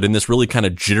showy, but in this really kind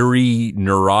of jittery,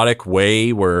 neurotic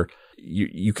way where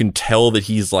you can tell that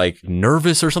he's like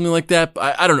nervous or something like that.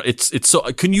 I don't know. It's so,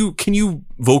 can you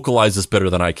vocalize this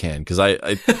better than I can? Cause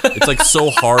it's like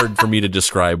so hard for me to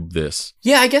describe this.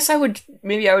 Yeah, I guess I would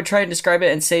try and describe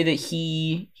it and say that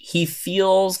he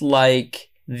feels like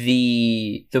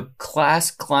the class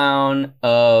clown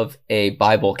of a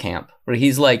Bible camp, where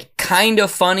he's like kind of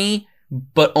funny,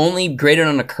 but only graded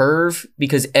on a curve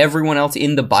because everyone else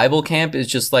in the Bible camp is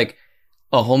just like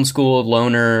a homeschooled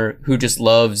loner who just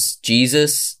loves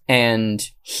Jesus. And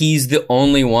he's the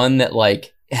only one that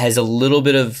like has a little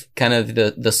bit of kind of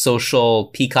the social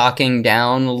peacocking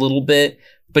down a little bit,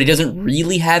 but he doesn't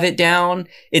really have it down.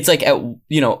 It's like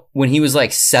when he was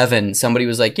like 7, somebody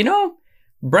was like,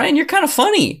 Brian, you're kind of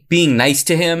funny, being nice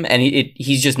to him. And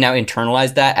he's just now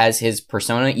internalized that as his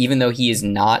persona, even though he is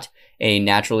not a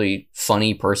naturally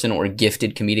funny person or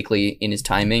gifted comedically in his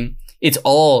timing. It's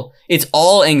all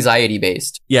anxiety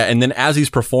based. Yeah. And then as he's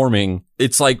performing,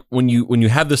 it's like when you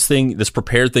have this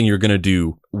prepared thing you're going to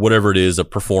do, whatever it is, a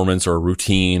performance or a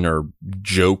routine or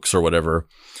jokes or whatever.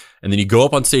 And then you go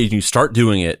up on stage and you start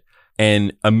doing it.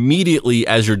 And immediately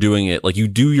as you're doing it, like you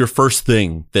do your first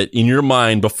thing that in your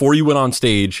mind before you went on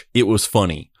stage, it was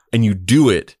funny, and you do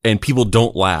it and people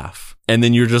don't laugh. And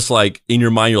then you're just like, in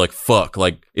your mind, you're like, fuck,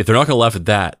 like if they're not going to laugh at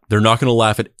that, they're not going to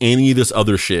laugh at any of this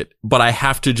other shit, but I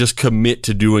have to just commit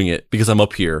to doing it because I'm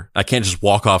up here. I can't just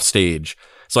walk off stage.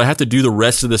 So I have to do the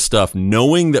rest of this stuff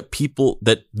knowing that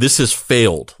that this has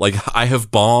failed. Like I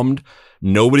have bombed.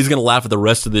 Nobody's going to laugh at the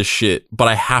rest of this shit, but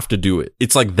I have to do it.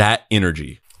 It's like that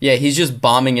energy. Yeah, he's just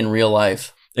bombing in real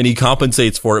life. And he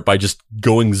compensates for it by just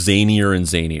going zanier and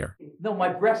zanier. No, my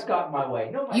breast got in my way.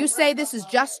 No, You say this is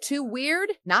just too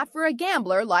weird? Not for a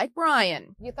gambler like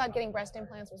Brian. You thought getting breast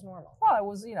implants was normal. Well, it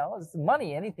was, it's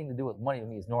money. Anything to do with money to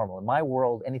me is normal. In my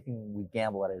world, anything we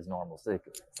gamble at is normal. So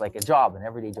it's like a job, an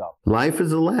everyday job. Life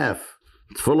is a laugh.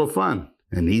 It's full of fun.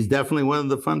 And he's definitely one of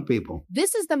the fun people.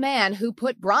 This is the man who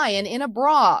put Brian in a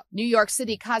bra. New York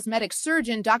City cosmetic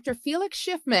surgeon Dr. Felix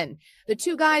Schiffman. The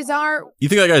two guys are... You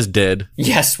think that guy's dead?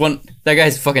 Yes, that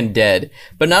guy's fucking dead.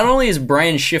 But not only is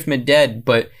Brian Schiffman dead,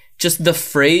 but just the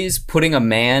phrase putting a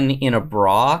man in a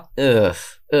bra, ugh,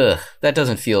 that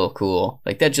doesn't feel cool.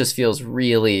 Like that just feels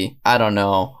really, I don't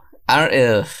know.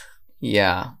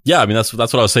 Yeah. Yeah, I mean that's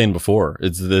what I was saying before.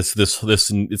 It's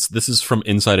this is from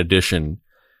Inside Edition.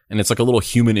 And it's like a little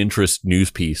human interest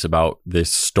news piece about this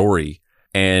story.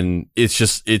 And it's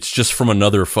just from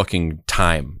another fucking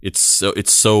time. It's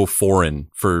so foreign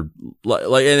for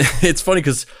like, and it's funny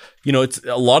because, it's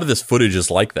a lot of this footage is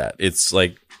like that. It's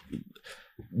like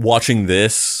watching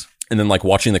this and then like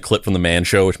watching the clip from the Man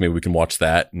Show, which maybe we can watch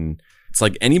that. And it's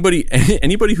like anybody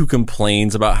who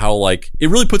complains about how like it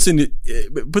really puts things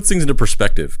into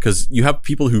perspective, because you have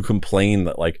people who complain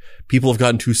that like people have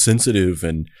gotten too sensitive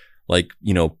and like,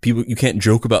 people, you can't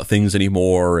joke about things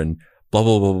anymore and blah,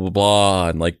 blah, blah, blah, blah.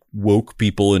 And like woke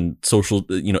people and social,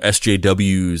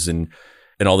 SJWs and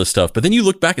all this stuff. But then you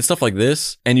look back at stuff like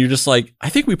this and you're just like, I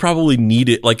think we probably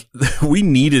needed, like, we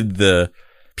needed the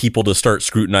people to start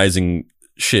scrutinizing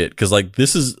shit. Cause like,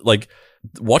 this is like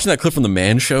watching that clip from the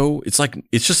Man Show. It's like,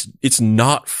 it's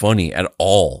not funny at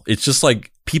all. It's just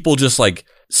like people just like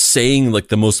saying like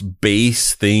the most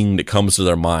base thing that comes to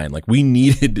their mind. Like we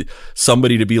needed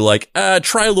somebody to be like,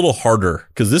 try a little harder,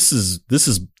 because this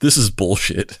is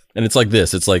bullshit. And it's like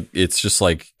this. It's like it's just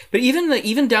like. But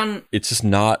even down, it's just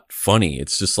not funny.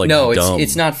 It's just like no, dumb.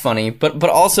 It's not funny. But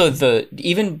also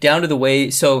even down to the way.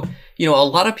 So a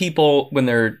lot of people when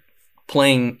they're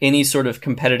playing any sort of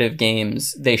competitive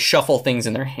games, they shuffle things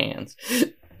in their hands.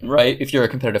 Right? If you're a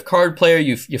competitive card player,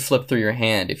 you flip through your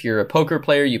hand. If you're a poker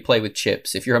player, you play with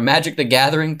chips. If you're a Magic the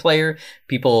Gathering player,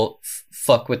 people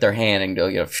fuck with their hand and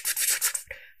go,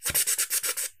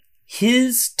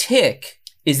 His tick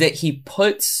is that he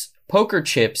puts poker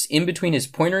chips in between his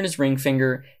pointer and his ring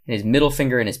finger and his middle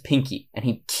finger and his pinky. And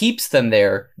he keeps them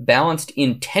there balanced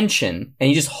in tension, and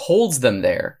he just holds them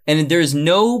there. And there's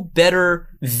no better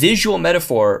visual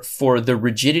metaphor for the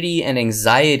rigidity and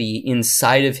anxiety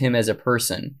inside of him as a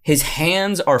person. His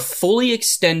hands are fully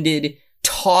extended,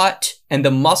 taut, and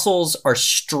the muscles are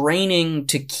straining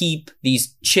to keep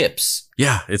these chips.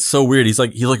 Yeah, it's so weird. He's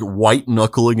like white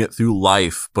knuckling it through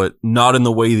life, but not in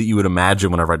the way that you would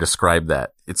imagine whenever I describe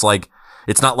that. It's like,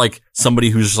 it's not like somebody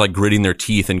who's just like gritting their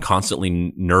teeth and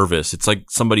constantly nervous. It's like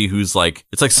somebody who's like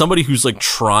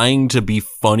trying to be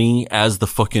funny as the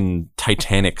fucking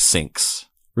Titanic sinks.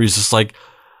 Where he's just like,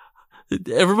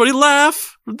 everybody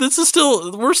laugh.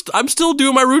 I'm still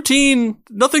doing my routine.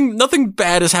 Nothing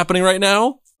bad is happening right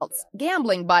now.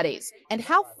 Gambling buddies. And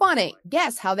how funny.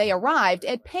 Guess how they arrived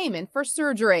at payment for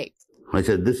surgery. I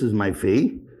said, this is my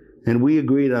fee. And we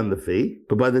agreed on the fee.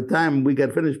 But by the time we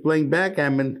got finished playing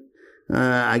backgammon,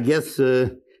 I guess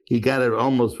he got it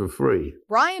almost for free.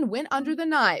 Brian went under the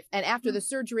knife, and after the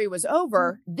surgery was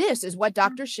over, this is what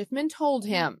Dr. Schiffman told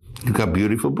him. You got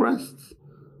beautiful breasts.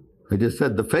 I just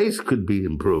said the face could be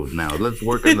improved now. Let's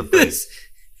work on the face.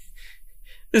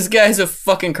 This guy's a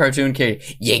fucking cartoon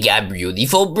character. You got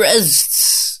beautiful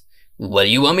breasts. What do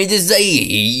you want me to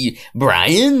say?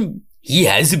 Brian, he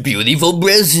has beautiful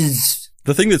breasts.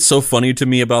 The thing that's so funny to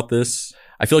me about this,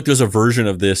 I feel like there's a version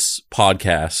of this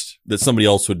podcast that somebody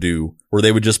else would do where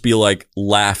they would just be like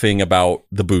laughing about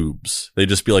the boobs. They'd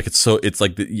just be like,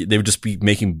 they would just be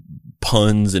making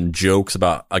puns and jokes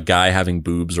about a guy having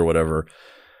boobs or whatever.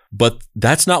 But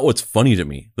that's not what's funny to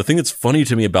me. The thing that's funny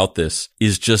to me about this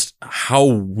is just how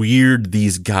weird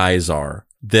these guys are.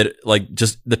 That like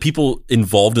just the people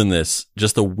involved in this,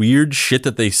 just the weird shit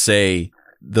that they say,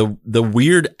 the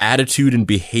weird attitude and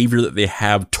behavior that they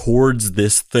have towards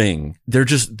this thing.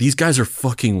 These guys are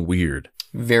fucking weird.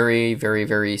 Very, very,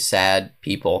 very sad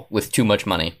people with too much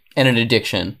money and an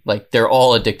addiction. Like they're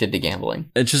all addicted to gambling.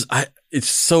 It's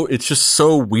just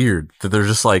so weird that they're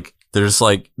just like, this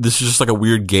is just like a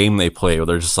weird game they play where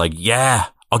they're just like, yeah,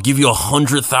 I'll give you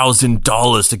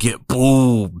 $100,000 to get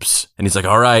boobs. And he's like,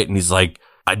 all right. And he's like,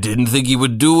 I didn't think he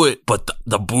would do it, but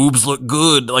the boobs look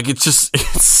good. Like it's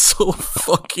so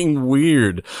fucking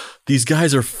weird. These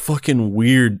guys are fucking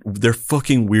weird. They're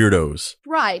fucking weirdos.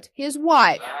 Right, his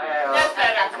wife.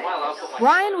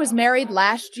 Brian was married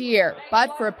last year,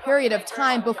 but for a period of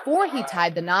time before he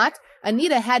tied the knot,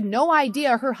 Anita had no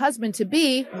idea her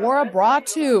husband-to-be wore a bra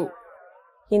too.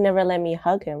 He never let me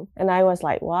hug him. And I was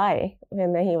like, why?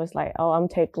 And then he was like, oh, I'm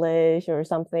ticklish or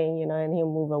something, and he'll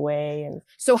move away. And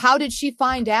so how did she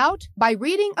find out? By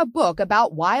reading a book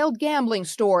about wild gambling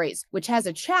stories, which has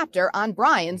a chapter on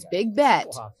Brian's big bet.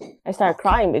 I started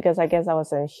crying because I guess I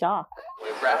was in shock.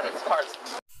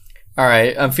 All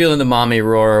right, I'm feeling the mommy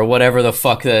roar or whatever the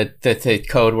fuck the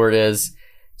code word is.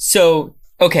 So,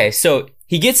 okay, so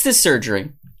he gets this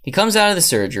surgery. He comes out of the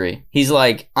surgery. He's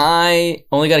like, I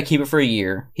only got to keep it for a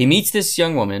year. He meets this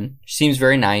young woman. She seems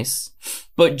very nice.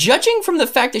 But judging from the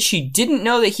fact that she didn't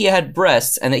know that he had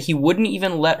breasts and that he wouldn't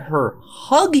even let her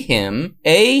hug him,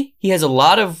 A, he has a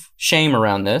lot of shame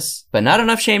around this, but not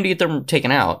enough shame to get them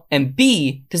taken out. And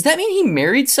B, does that mean he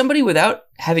married somebody without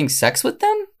having sex with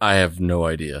them? I have no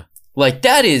idea. Like,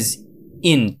 that is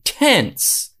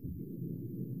intense.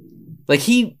 Like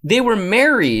they were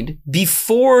married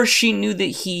before she knew that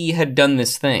he had done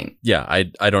this thing. Yeah,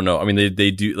 I don't know. I mean,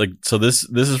 they do like, so this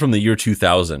is from the year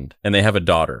 2000 and they have a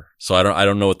daughter. So I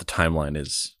don't know what the timeline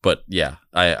is, but yeah,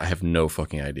 I have no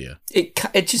fucking idea.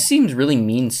 It just seems really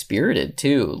mean-spirited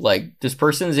too. Like this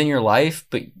person's in your life,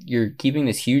 but you're keeping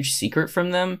this huge secret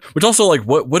from them. Which also like,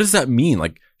 what does that mean?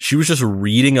 Like she was just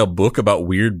reading a book about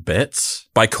weird bets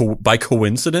by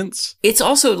coincidence? It's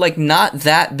also like not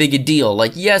that big a deal.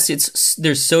 Like yes,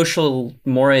 there's social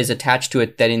mores attached to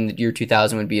it that in the year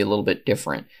 2000 would be a little bit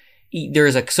different. There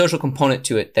is a social component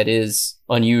to it that is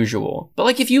unusual. But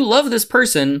like if you love this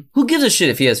person, who gives a shit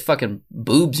if he has fucking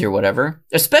boobs or whatever?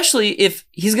 Especially if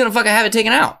he's gonna fucking have it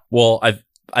taken out. Well,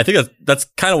 I think that's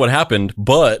kind of what happened,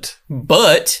 but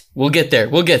we'll get there.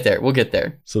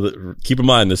 So keep in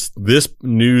mind this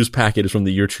news packet is from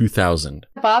the year 2000.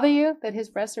 Bother you that his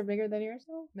breasts are bigger than yours?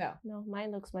 No,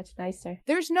 mine looks much nicer.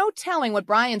 There's no telling what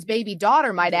Brian's baby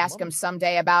daughter might ask him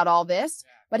someday about all this,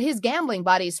 but his gambling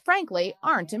buddies, frankly,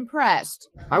 aren't impressed.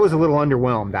 I was a little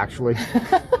underwhelmed, actually.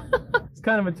 It's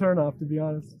kind of a turnoff, to be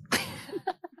honest.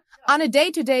 On a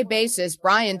day-to-day basis,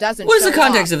 Brian doesn't What is the show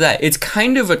context off. of that? It's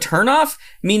kind of a turnoff,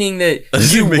 meaning that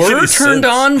Doesn't you make were any turned sense.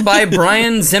 on by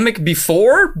Brian Zemeck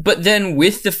before, but then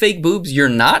with the fake boobs, you're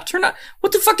not turned on?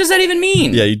 What the fuck does that even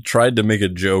mean? Yeah, he tried to make a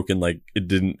joke and like it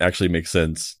didn't actually make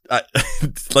sense.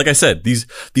 Like I said, these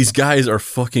guys are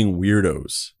fucking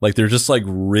weirdos. Like they're just like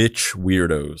rich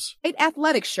weirdos.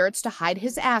 Athletic shirts to hide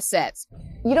his assets.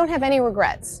 You don't have any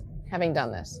regrets having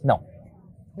done this? No.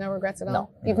 No regrets at all? No.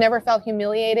 You've never felt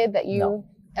humiliated that you, No.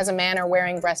 as a man, are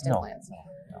wearing breast implants?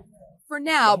 For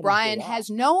now, Brian has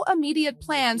no immediate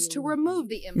plans to remove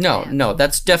the implants. No,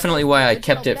 that's definitely why I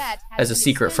kept it That has as a been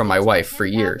secret from my extended wife to for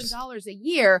years. $10,000 a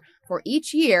year for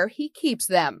each year he keeps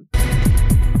them.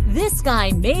 This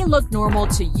guy may look normal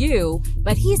to you,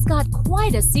 but he's got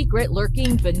quite a secret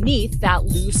lurking beneath that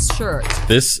loose shirt.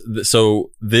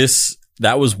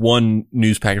 That was one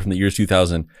news packet from the year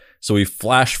 2000. So we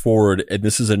flash forward, and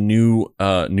this is a new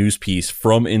news piece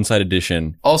from Inside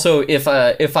Edition. Also, if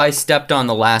I stepped on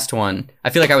the last one,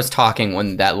 I feel like I was talking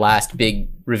when that last big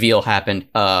reveal happened.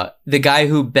 The guy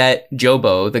who bet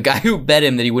Jobo, the guy who bet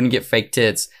him that he wouldn't get fake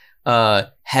tits,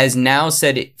 has now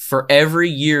said for every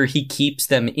year he keeps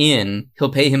them in, he'll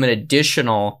pay him an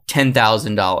additional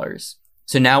 $10,000.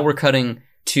 So now we're cutting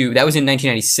to, that was in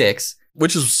 1996.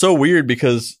 Which is so weird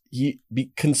because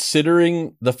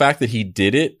considering the fact that he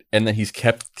did it and that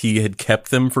he had kept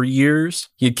them for years.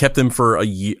 He had kept them for a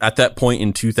year at that point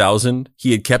in 2000.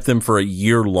 He had kept them for a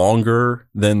year longer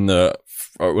than the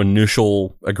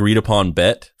initial agreed upon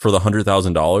bet for the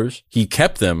 $100,000. He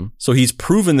kept them. So he's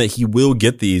proven that he will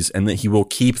get these and that he will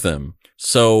keep them.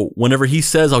 So whenever he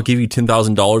says, I'll give you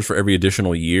 $10,000 for every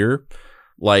additional year,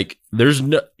 like there's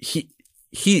no,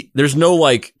 there's no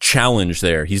like challenge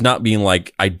there. He's not being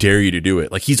like, I dare you to do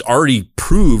it. Like he's already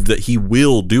proved that he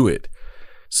will do it.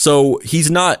 So he's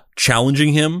not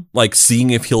challenging him, like seeing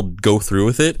if he'll go through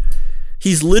with it.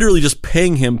 He's literally just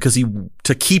paying him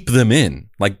to keep them in.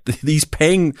 Like he's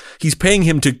paying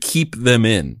him to keep them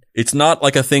in. It's not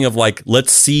like a thing of like,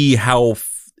 let's see how,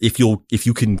 if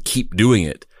you can keep doing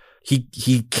it.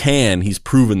 He's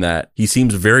proven that. He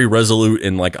seems very resolute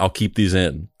in like, I'll keep these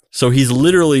in. So he's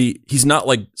not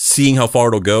like seeing how far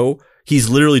it'll go. He's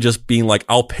literally just being like,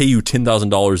 I'll pay you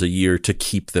 $10,000 a year to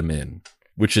keep them in,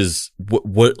 which is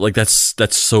what like, that's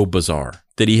so bizarre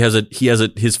that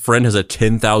his friend has a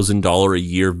 $10,000 a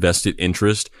year vested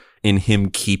interest in him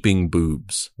keeping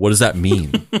boobs. What does that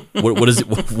mean? What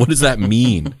does that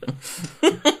mean?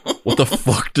 What the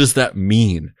fuck does that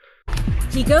mean?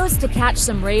 He goes to catch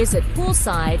some rays at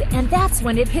poolside, and that's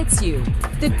when it hits you.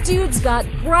 The dude's got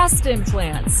breast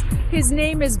implants. His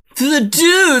name is... The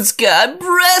dude's got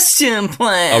breast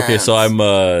implants! Okay, so I'm,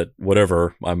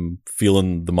 I'm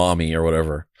feeling the mommy or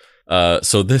whatever.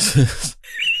 So this is...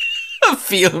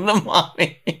 Feeling the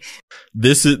mommy.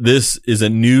 This is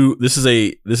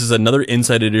another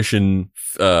Inside Edition,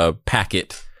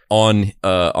 packet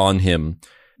on him,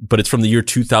 but it's from the year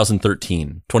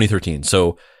 2013.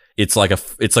 So, it's like a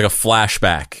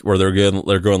flashback where they're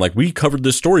going like, we covered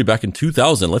this story back in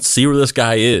 2000. Let's see where this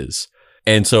guy is.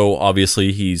 And so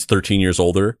obviously he's 13 years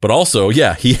older, but also,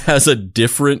 yeah, he has a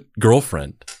different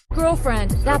girlfriend.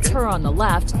 Girlfriend, that's her on the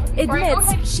left,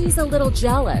 admits she's a little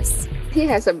jealous. He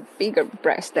has a bigger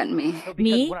breast than me.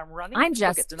 Me? I'm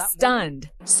just stunned.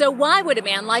 So why would a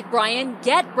man like Brian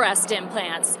get breast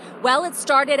implants? Well, it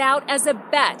started out as a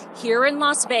bet here in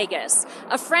Las Vegas.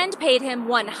 A friend paid him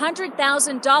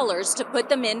 $100,000 to put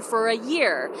them in for a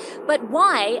year. But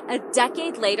why, a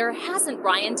decade later, hasn't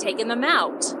Brian taken them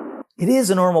out? It is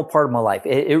a normal part of my life.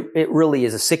 It really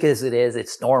is. As sick as it is,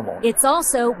 it's normal. It's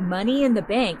also money in the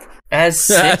bank. As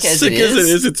sick as it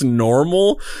is, it's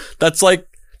normal. That's like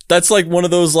one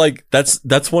of those like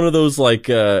that's one of those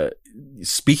like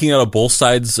speaking out of both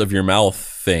sides of your mouth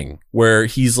thing where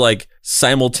he's like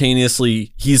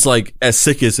simultaneously he's like, as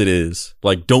sick as it is,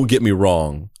 like, don't get me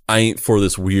wrong, I ain't for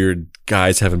this weird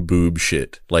guys having boob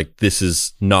shit. Like, this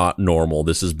is not normal.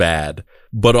 This is bad.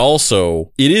 But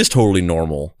also, it is totally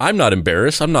normal. I'm not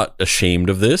embarrassed. I'm not ashamed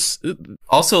of this.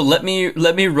 Also, let me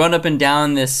run up and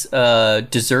down this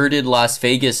deserted Las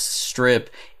Vegas strip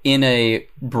in a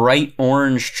bright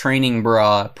orange training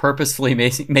bra, purposefully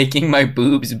making my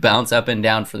boobs bounce up and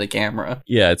down for the camera.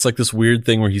 Yeah, it's like this weird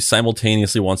thing where he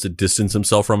simultaneously wants to distance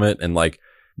himself from it and like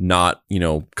not,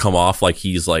 come off like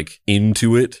he's like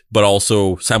into it, but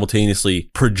also simultaneously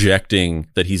projecting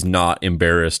that he's not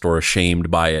embarrassed or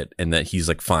ashamed by it and that he's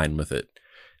like fine with it.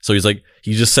 So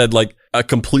he just said like a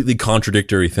completely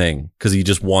contradictory thing because he's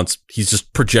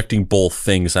just projecting both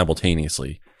things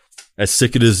simultaneously. As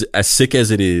sick as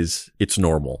it is, it's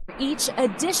normal. Each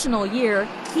additional year,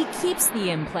 he keeps the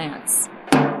implants.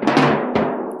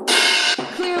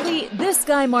 Clearly, this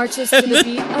guy marches to the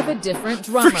beat of a different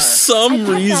drummer. For some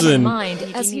reason, I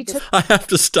have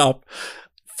to stop.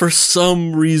 For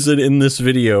some reason in this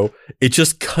video, it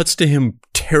just cuts to him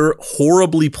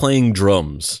horribly playing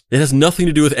drums. It has nothing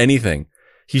to do with anything.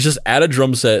 He's just at a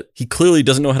drum set. He clearly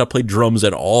doesn't know how to play drums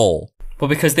at all. Well,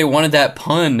 because they wanted that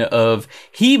pun of,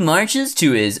 he marches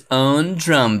to his own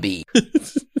drum beat.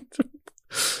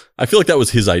 I feel like that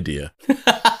was his idea.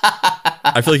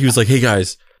 I feel like he was like, hey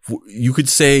guys, you could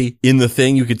say in the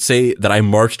thing, you could say that I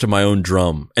march to my own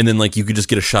drum. And then like, you could just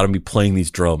get a shot of me playing these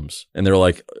drums. And they're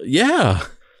like, yeah,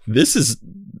 this is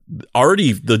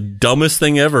already the dumbest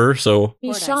thing ever. So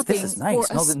he's shopping this is nice.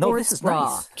 for a sports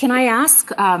bra. Nice. Can I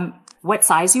ask what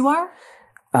size you are?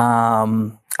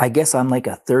 I guess I'm like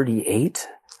a 38.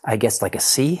 I guess like a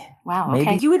C. Wow. Maybe.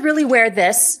 Okay. You would really wear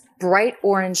this bright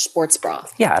orange sports bra.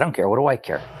 Yeah, I don't care. What do I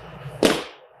care?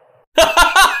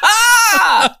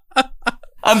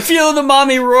 I'm feeling the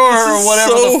mommy roar or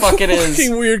whatever the fuck it is. It's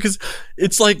weird because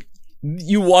it's like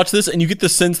you watch this and you get the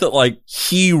sense that like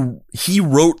he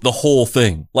wrote the whole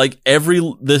thing. Like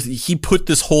he put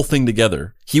this whole thing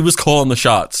together. He was calling the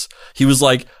shots. He was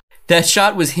like, that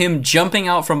shot was him jumping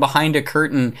out from behind a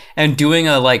curtain and doing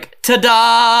a like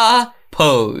ta-da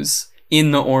pose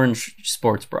in the orange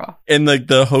sports bra. And like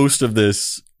the host of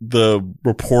this, the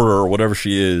reporter or whatever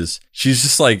she is, she's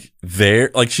just like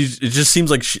there. Like it just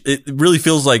seems like it really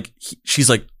feels like he's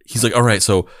like, all right,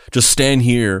 so just stand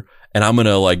here and I'm going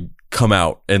to like come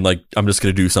out and like, I'm just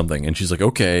going to do something. And she's like,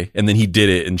 okay. And then he did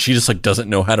it and she just like doesn't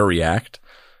know how to react.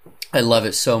 I love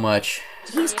it so much.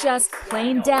 He's just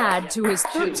plain dad to his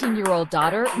 13-year-old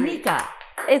daughter, Mika.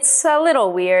 It's a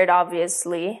little weird,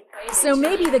 obviously. So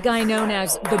maybe the guy known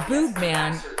as the Boob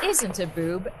Man isn't a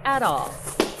boob at all.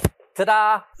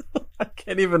 Ta-da! I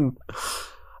can't even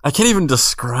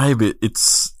describe it.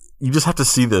 You just have to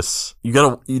see this. You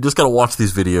just gotta watch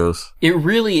these videos. It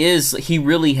really is. He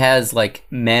really has like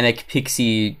manic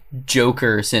pixie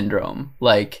Joker syndrome.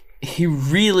 Like, he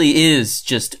really is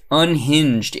just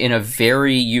unhinged in a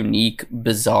very unique,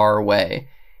 bizarre way.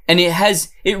 And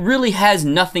it really has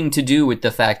nothing to do with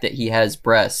the fact that he has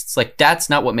breasts. Like, that's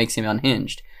not what makes him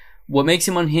unhinged. What makes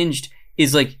him unhinged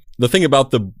is like, the thing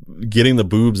about getting the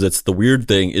boobs, that's the weird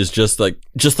thing, is just the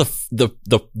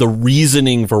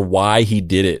reasoning for why he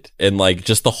did it, and like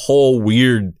just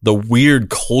the weird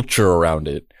culture around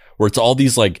it, where it's all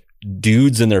these like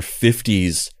dudes in their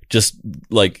 50s just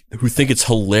like who think it's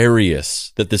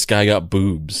hilarious that this guy got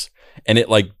boobs, and it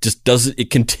like just doesn't.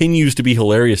 It continues to be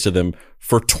hilarious to them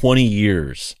for 20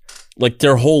 years. Like,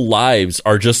 their whole lives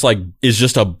are just like, is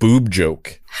just a boob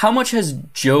joke. How much has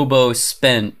Jobo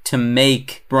spent to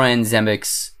make Brian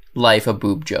Zembik's life a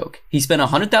boob joke? He spent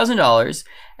 $100,000,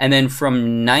 and then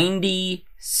from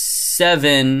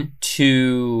 97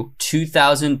 to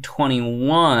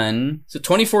 2021, so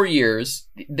 24 years,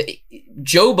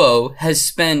 Jobo has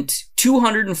spent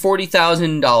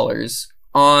 $240,000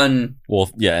 on... Well,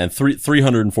 yeah, and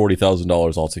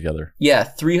 $340,000 altogether. Yeah,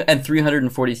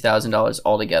 $340,000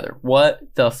 altogether. What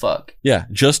the fuck? Yeah,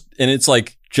 it's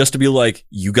like, just to be like,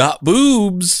 you got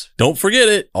boobs. Don't forget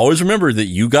it. Always remember that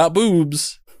you got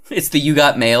boobs. It's the you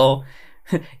got mail.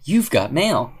 You've got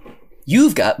mail.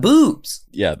 You've got boobs.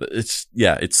 Yeah, it's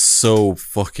so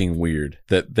fucking weird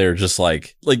that they're just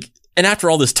like, and after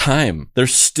all this time, they're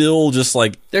still just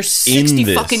like, they're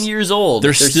 60 fucking years old.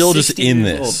 They're still just in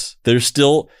this.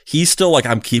 He's still like,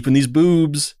 I'm keeping these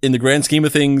boobs in the grand scheme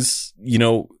of things. You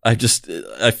know, I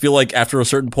feel like after a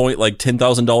certain point, like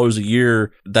 $10,000 a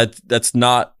year, that's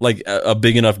not like a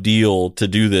big enough deal to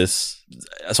do this.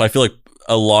 So I feel like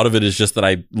a lot of it is just that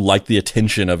I like the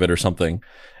attention of it or something.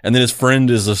 And then his friend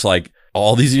is just like,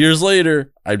 all these years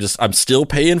later, I'm still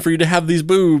paying for you to have these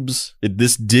boobs.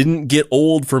 This didn't get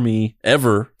old for me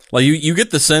ever. Like, you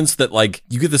get the sense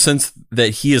that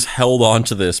he has held on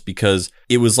to this because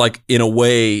it was like, in a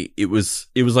way, it was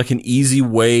like an easy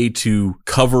way to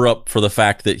cover up for the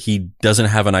fact that he doesn't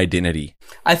have an identity.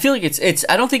 I feel like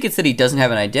I don't think it's that he doesn't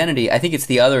have an identity. I think it's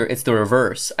the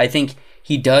reverse. I think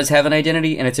he does have an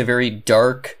identity, and it's a very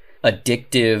dark,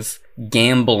 addictive,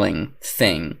 gambling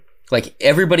thing. Like,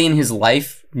 everybody in his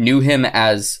life knew him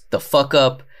as the fuck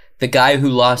up, the guy who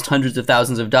lost hundreds of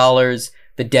thousands of dollars,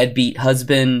 the deadbeat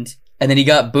husband, and then he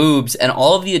got boobs, and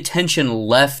all of the attention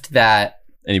left that.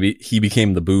 And he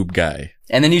became the boob guy.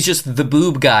 And then he's just the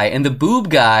boob guy, and the boob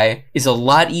guy is a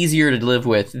lot easier to live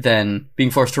with than being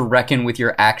forced to reckon with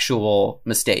your actual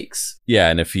mistakes. Yeah,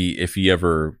 and if he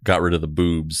ever got rid of the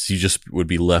boobs, he just would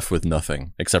be left with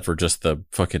nothing except for just the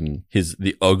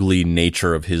ugly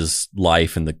nature of his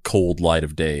life in the cold light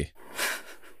of day.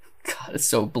 God, it's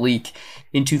so bleak.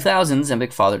 In 2000,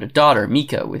 Zembik fathered a daughter,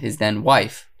 Mika, with his then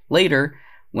wife. Later,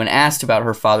 when asked about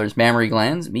her father's mammary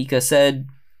glands, Mika said,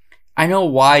 "I know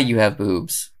why you have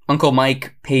boobs. Uncle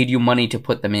Mike paid you money to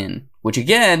put them in." Which,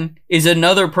 again, is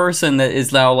another person that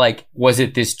is now like, was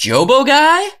it this Jobo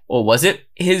guy? Or was it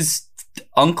his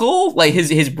uncle? Like,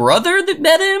 his brother that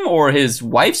met him? Or his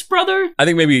wife's brother? I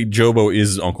think maybe Jobo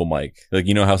is Uncle Mike. Like,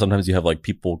 you know how sometimes you have, like,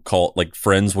 people like,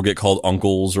 friends will get called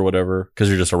uncles or whatever because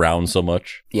you're just around so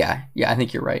much? Yeah, I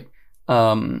think you're right.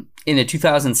 In a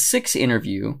 2006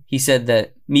 interview, he said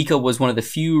that Mika was one of the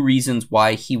few reasons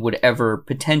why he would ever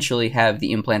potentially have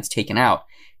the implants taken out.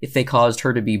 If they caused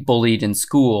her to be bullied in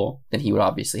school, then he would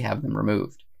obviously have them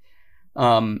removed.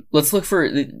 Let's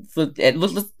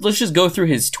just go through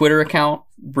his Twitter account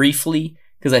briefly,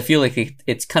 because I feel like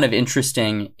it's kind of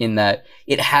interesting in that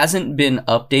it hasn't been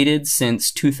updated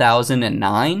since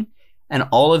 2009, and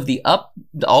all of the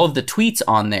tweets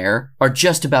on there are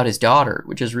just about his daughter,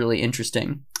 which is really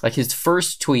interesting. Like, his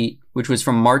first tweet, which was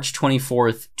from March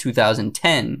 24th,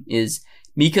 2010, is,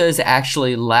 "Mika is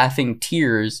actually laughing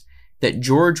tears that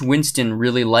George Winston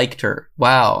really liked her.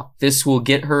 Wow, this will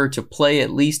get her to play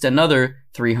at least another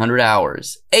 300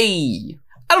 hours. Hey!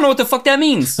 I don't know what the fuck that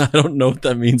means. I don't know what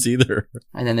that means either.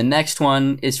 And then the next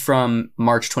one is from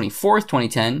March 24th,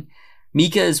 2010.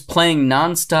 Mika is playing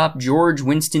nonstop George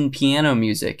Winston piano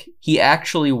music. He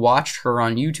actually watched her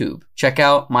on YouTube. Check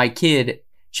my kid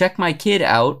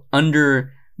out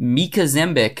under Mika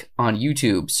Zembik on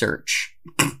YouTube search.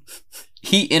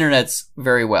 He internets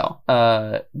very well.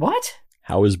 What?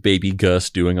 How is baby Gus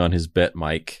doing on his bet,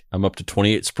 Mike? I'm up to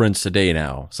 28 sprints a day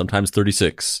now, sometimes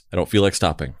 36. I don't feel like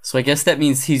stopping. So I guess that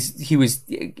means he was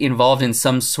involved in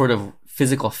some sort of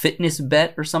physical fitness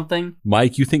bet or something.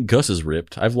 Mike, you think Gus is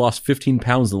ripped? I've lost 15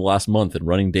 pounds in the last month and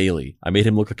running daily. I made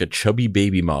him look like a chubby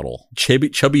baby model.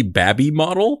 Chubby babby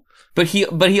model? But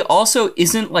he also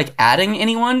isn't like adding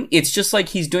anyone. It's just like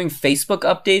he's doing Facebook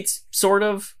updates, sort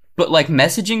of, but like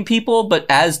messaging people, but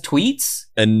as tweets.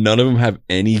 And none of them have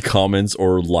any comments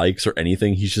or likes or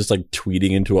anything. He's just like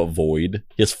tweeting into a void.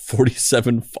 He has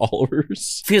 47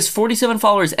 followers. He has 47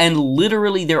 followers, and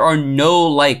literally there are no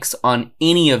likes on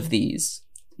any of these.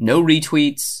 No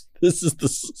retweets. This is the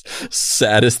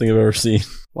saddest thing I've ever seen.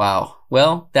 Wow.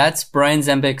 Well, that's Brian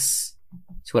Zembik's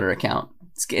Twitter account.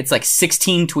 It's like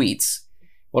 16 tweets.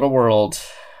 What a world.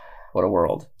 What a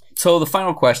world. So the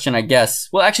final question, I guess.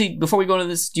 Well, actually, before we go into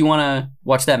this, do you want to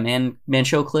watch that man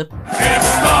show clip? It's the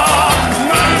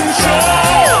Man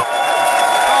Show!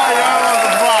 Oh, you're on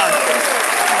the fun.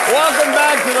 Welcome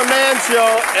back to the Man Show,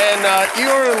 and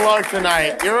you're in luck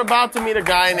tonight. You're about to meet a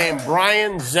guy named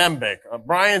Brian Zembik.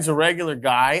 Brian's a regular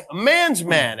guy, a man's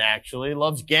man, actually.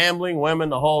 Loves gambling, women,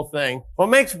 the whole thing. What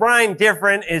makes Brian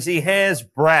different is he has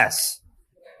breasts.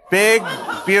 Big,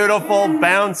 beautiful,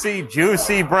 bouncy,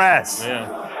 juicy breasts.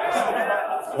 Yeah.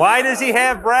 Why does he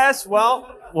have breasts? Well,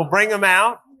 we'll bring him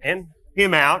out, and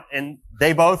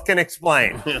they both can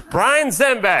explain. Brian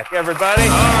Zembik, everybody.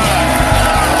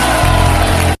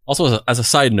 Also, as a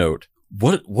side note,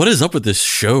 what is up with this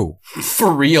show? For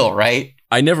real, right?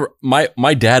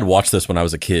 My dad watched this when I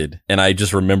was a kid, and I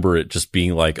just remember it just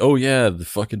being like, oh yeah, the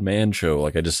fucking Man Show.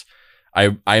 Like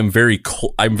I'm very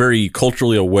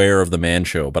culturally aware of the Man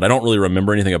Show, but I don't really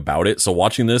remember anything about it. So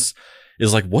watching this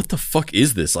is like, what the fuck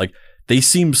is this? Like, they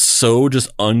seem so just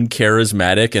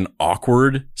uncharismatic and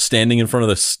awkward standing in front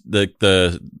of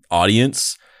the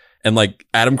audience. And like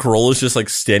Adam Carolla's just like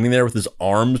standing there with his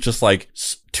arms just like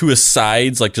to his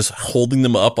sides, like just holding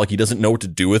them up like he doesn't know what to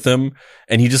do with them.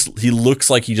 And he looks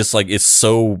like he just like is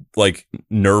so like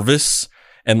nervous.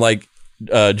 And like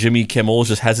Jimmy Kimmel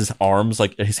just has his arms,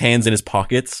 like his hands in his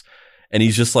pockets. And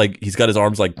he's just like, he's got his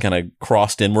arms like kind of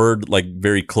crossed inward, like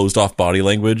very closed off body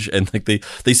language. And like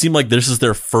they seem like this is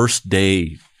their first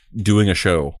day doing a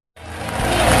show.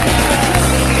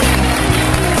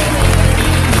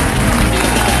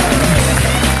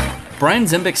 Brian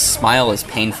Zembik's smile is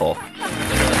painful.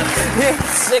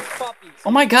 Sick puppies.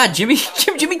 Oh my god, Jimmy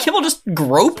Kimmel just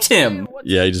groped him.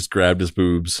 Yeah, he just grabbed his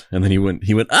boobs. And then he went,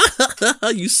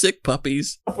 you sick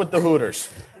puppies. Up with the Hooters.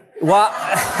 Well,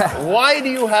 why do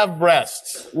you have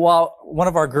breasts? Well, one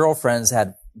of our girlfriends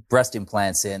had breast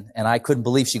implants in, and I couldn't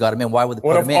believe she got them in. Why would they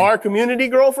put them in? One of our community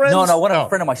girlfriends? No, one of a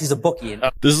friend of mine. She's a bookie.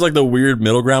 This is like the weird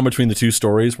middle ground between the two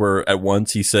stories where at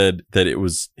once he said that it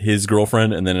was his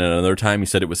girlfriend, and then at another time he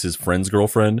said it was his friend's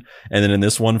girlfriend. And then in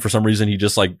this one, for some reason, he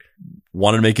just like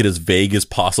wanted to make it as vague as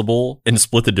possible and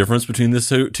split the difference between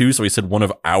the two. So he said one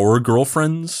of our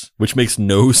girlfriends, which makes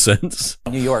no sense.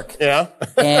 New York. Yeah.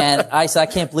 And I said, I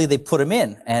can't believe they put him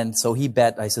in. And so he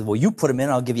bet, I said, well, you put him in,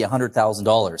 I'll give you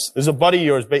 $100,000. There's a buddy of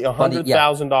yours, bet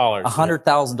 $100,000.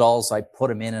 $100,000. So I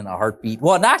put him in a heartbeat.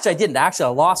 Well, and actually I didn't. Actually, I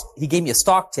lost, he gave me a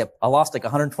stock tip. I lost like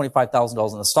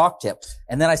 $125,000 in a stock tip.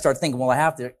 And then I started thinking, well, I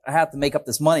have to make up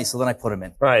this money. So then I put him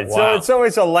in. Right. Wow. So it's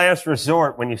always a last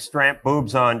resort when you strap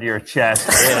boobs onto your chest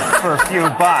for a few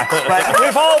bucks. But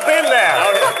we've all been there.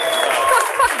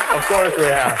 Of course we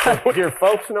have. Do your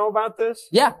folks know about this?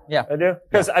 Yeah. I do?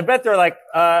 Because I bet they're like,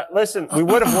 listen, we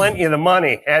would have lent you the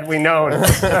money had we known.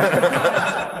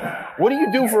 What do you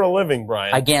do for a living,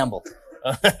 Brian? I gamble.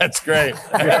 That's great.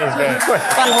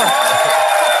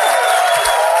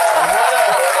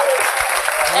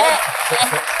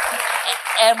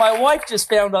 And my wife just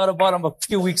found out about him a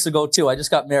few weeks ago, too. I just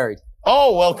got married.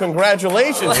 Oh, well,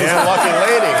 congratulations. You're a lucky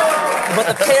lady. But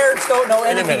the parents don't know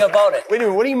anything about it. Wait a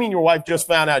minute. What do you mean your wife just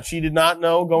found out? She did not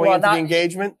know going into the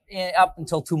engagement? Up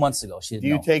until 2 months ago, she didn't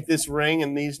know. Do you take this ring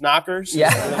and these knockers?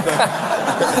 Yeah.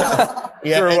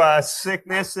 Through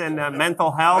sickness and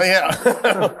mental health? Yeah.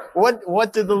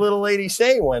 What did the little lady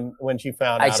say when she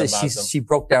found out about them? She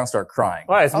broke down and started crying.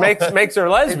 Well, it makes her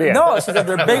lesbian. No, she said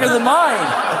they're bigger than mine.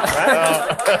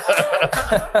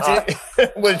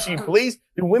 Was she pleased?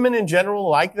 Do women in general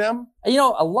like them? You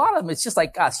know, a lot of them, it's just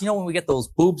like us. You know, when we get those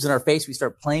boobs in our face, we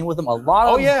start playing with them. A lot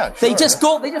of them, they just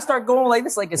start going like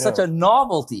this, like it's such a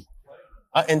novelty.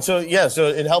 And so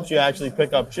it helps you actually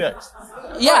pick up chicks.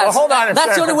 Yeah, well, hold on a second.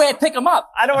 That's the only way I pick them up.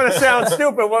 I don't want to sound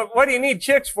stupid. What do you need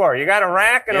chicks for? You got a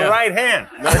rack and a right hand.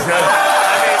 I mean, you got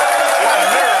a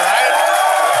mirror, right?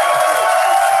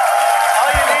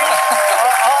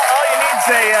 All you need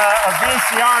plugs a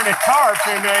VCR and a tarp,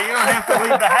 and you don't have to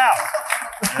leave the house.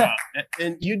 Yeah.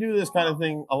 And you do this kind of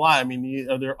thing a lot. I mean,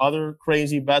 are there other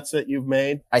crazy bets that you've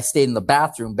made? I stayed in the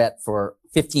bathroom bet for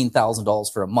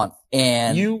 $15,000 for a month.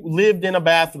 And you lived in a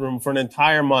bathroom for an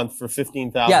entire month for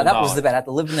 $15,000. Yeah, that was the bet. I had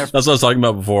to live in there. That's what I was talking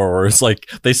about before, where it's like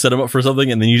they set him up for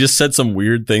something and then you just said some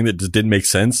weird thing that just didn't make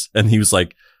sense. And he was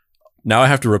like, now I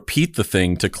have to repeat the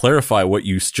thing to clarify what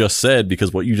you just said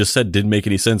because what you just said didn't make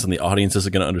any sense and the audience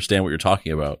isn't going to understand what you're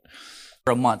talking about.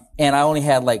 For a month. And I only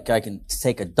had I can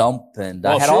take a dump and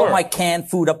I had all my canned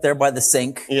food up there by the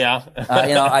sink. Yeah.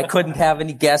 I couldn't have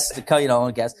any guests to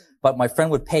come, guests. But my friend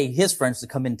would pay his friends to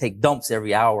come in and take dumps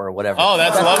every hour or whatever. Oh,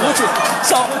 that's lovely.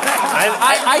 So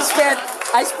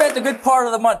I spent a good part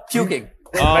of the month puking.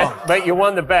 But you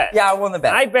won the bet. Yeah, I won the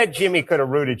bet. I bet Jimmy could have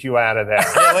rooted you out of there.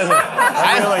 Hey, listen,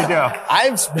 I really do.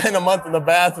 I've spent a month in the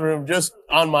bathroom just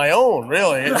on my own,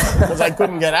 really, because I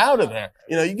couldn't get out of there.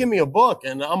 You give me a book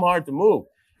and I'm hard to move.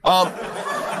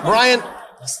 Brian,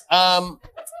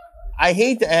 I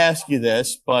hate to ask you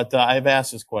this, but I've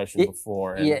asked this question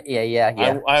before. And yeah.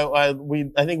 I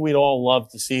think we'd all love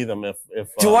to see them if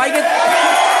Do I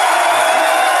get...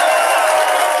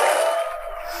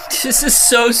 This is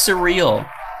so surreal.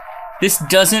 This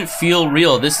doesn't feel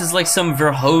real. This is like some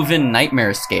Verhoeven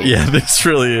nightmare escape. Yeah, this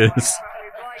really is.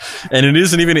 And it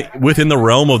isn't even within the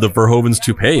realm of the Verhoeven's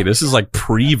toupee. This is like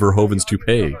pre-Verhoeven's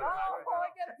toupee.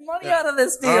 Money out of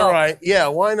this deal. All right. Yeah,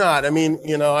 why not? I mean,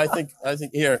 I think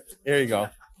here you go.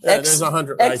 Yeah, there's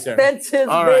 100 right there. Expensive,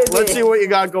 all right, baby. let's see what you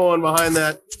got going behind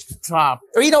that top.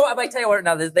 Or you know what? I might tell you what.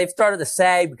 Now they've started to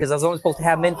sag because I was only supposed to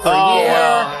have them in for a year.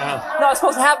 Yeah. No, I was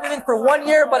supposed to have them in for 1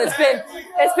 year, but it's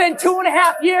been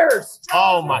 2.5 years.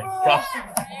 Oh my God!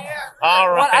 All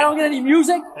right. What, I don't get any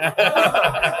music.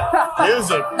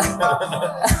 Music.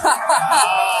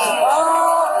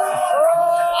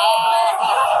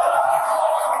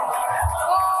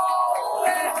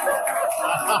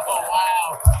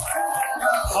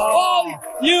 Oh,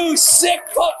 you sick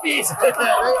puppies! It is them,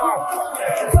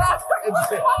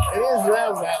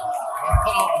 man.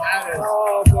 Oh, that is.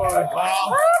 Oh, boy.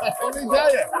 Well, let me tell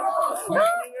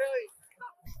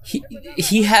you.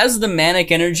 He has the manic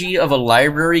energy of a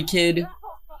library kid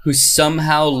who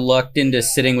somehow lucked into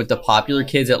sitting with the popular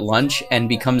kids at lunch and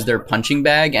becomes their punching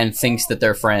bag and thinks that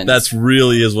they're friends. That's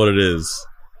really is what it is.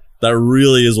 That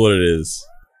really is what it is.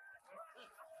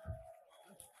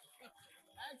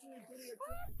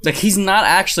 Like, he's not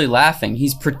actually laughing.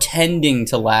 He's pretending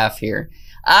to laugh here.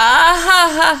 Ah ha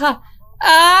ha ha.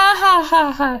 Ah ha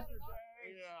ha ha.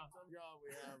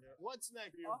 What's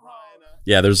next, Brian?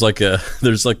 Yeah, there's like an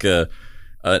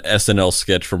SNL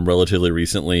sketch from relatively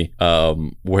recently,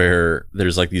 where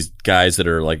there's like these guys that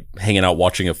are like hanging out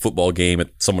watching a football game at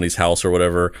somebody's house or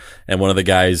whatever, and one of the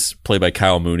guys, played by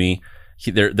Kyle Mooney,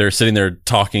 they're sitting there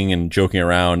talking and joking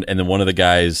around, and then one of the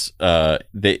guys,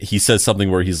 he says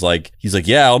something where he's like,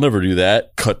 yeah, I'll never do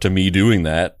that. Cut to me doing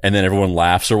that, and then everyone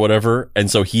laughs or whatever, and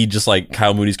so he just like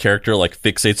Kyle Mooney's character like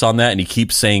fixates on that, and he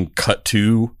keeps saying cut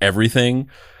to everything,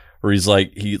 where he's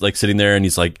like sitting there and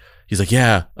he's like,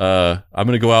 yeah, I'm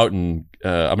gonna go out and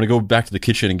I'm gonna go back to the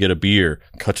kitchen and get a beer.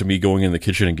 Cut to me going in the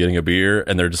kitchen and getting a beer,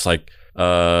 and they're just like,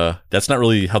 that's not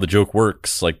really how the joke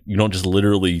works. Like, you don't just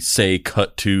literally say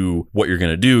cut to what you're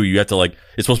gonna do. You have to it's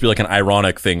supposed to be like an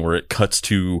ironic thing where it cuts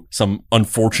to some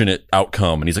unfortunate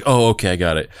outcome. And he's like, oh, okay, I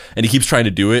got it. And he keeps trying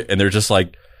to do it, and they're just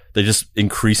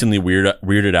increasingly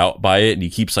weirded out by it. And he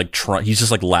keeps he's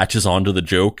just like latches onto the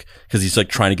joke because he's like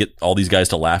trying to get all these guys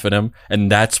to laugh at him.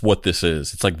 And that's what this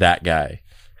is. It's like that guy.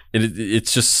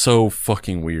 It's just so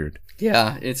fucking weird.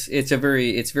 Yeah, it's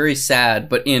very sad,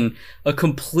 but in a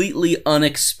completely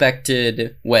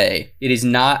unexpected way. It's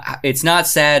not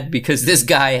sad because this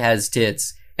guy has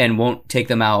tits and won't take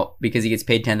them out because he gets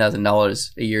paid $10,000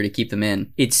 a year to keep them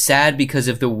in. It's sad because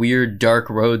of the weird dark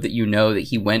road that that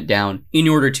he went down in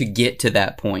order to get to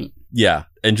that point. Yeah,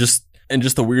 and just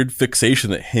the weird fixation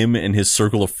that him and his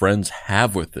circle of friends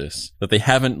have with this, that they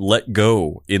haven't let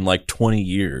go in like 20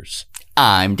 years.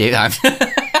 I'm Dave.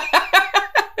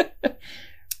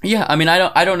 Yeah, I mean,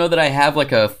 I don't know that I have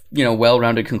like a,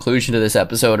 well-rounded conclusion to this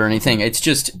episode or anything. It's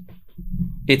just,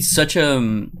 it's such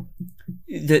a,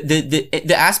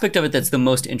 the aspect of it that's the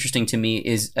most interesting to me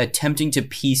is attempting to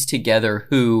piece together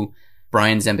who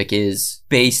Brian Zembic is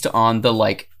based on the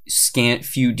like scant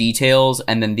few details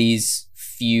and then these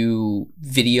few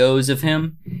videos of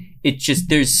him. It's just,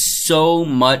 there's so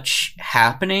much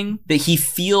happening that he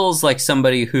feels like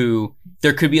somebody who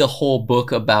there could be a whole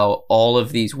book about all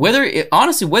of these. Whether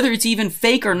it's even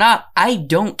fake or not, I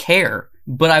don't care.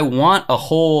 but I want a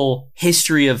whole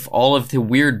history of all of the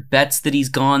weird bets that he's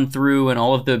gone through and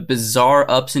all of the bizarre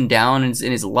ups and downs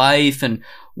in his life and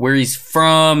where he's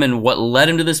from and what led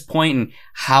him to this point and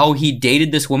how he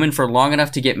dated this woman for long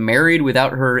enough to get married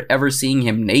without her ever seeing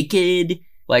him naked.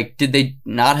 Like, did they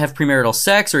not have premarital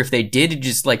sex? Or if they did,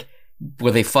 just like,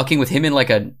 were they fucking with him in like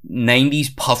a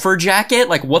 90s puffer jacket?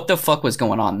 Like, what the fuck was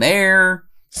going on there?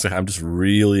 So I'm just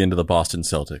really into the Boston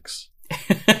Celtics.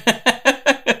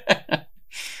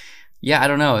 Yeah, I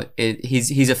don't know.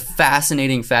 He's a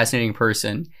fascinating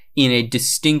person in a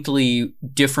distinctly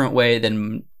different way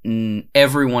than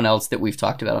everyone else that we've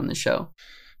talked about on the show.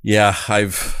 Yeah,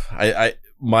 the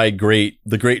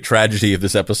great tragedy of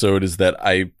this episode is that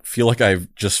I feel like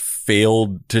I've just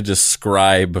failed to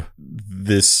describe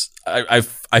this. I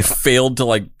failed to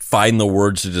like find the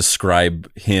words to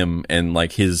describe him and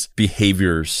like his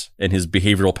behaviors and his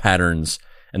behavioral patterns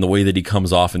and the way that he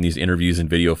comes off in these interviews and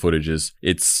video footages.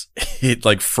 It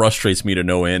like frustrates me to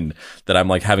no end that I'm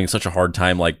like having such a hard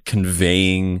time like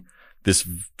conveying this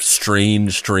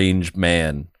strange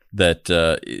man that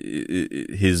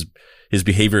his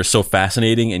behavior is so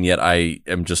fascinating, and yet I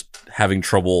am just having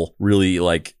trouble really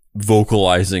like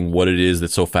vocalizing what it is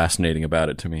that's so fascinating about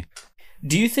it to me.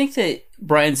 Do you think that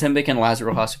Brian Zembic and Laz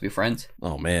Rojas would be friends?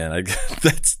 Oh man,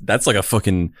 that's like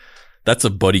that's a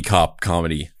buddy cop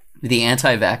comedy. The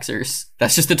Anti-Vaxxers.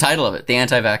 That's just the title of it. The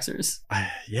Anti-Vaxxers.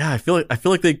 Yeah, I feel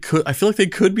like they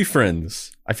could be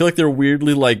friends. I feel like they're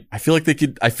weirdly like, I feel like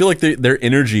their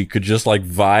energy could just like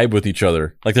vibe with each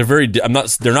other. Like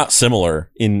they're not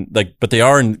similar in like, but they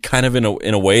are in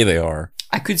a way they are.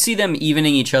 I could see them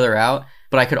evening each other out,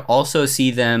 but I could also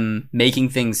see them making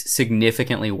things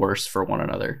significantly worse for one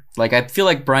another. Like, I feel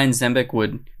like Brian Zembic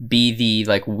would be the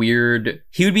like weird,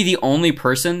 he would be the only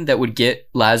person that would get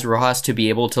Laz Rojas to be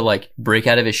able to like break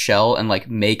out of his shell and like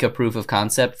make a proof of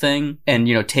concept thing and,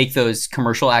 you know, take those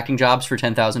commercial acting jobs for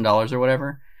 $10,000 or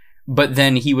whatever. But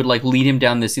then he would like lead him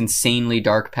down this insanely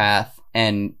dark path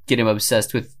and get him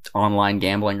obsessed with online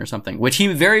gambling or something, which he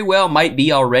very well might be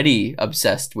already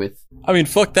obsessed with. I mean,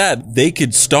 fuck that. They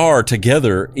could star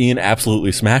together in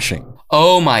Absolutely Smashing.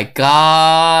 Oh my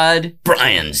God.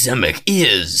 Brian Zembic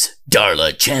is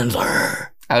Darla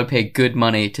Chandler. I would pay good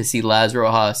money to see Laz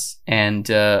Rojas and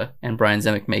Brian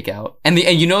Zembic make out. And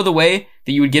you know the way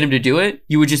that you would get him to do it?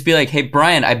 You would just be like, hey,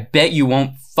 Brian, I bet you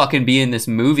won't fucking be in this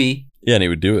movie. Yeah, and he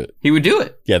would do it. He would do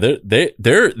it. Yeah,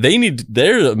 they're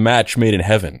a match made in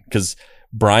heaven, because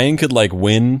Brian could like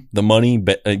win the money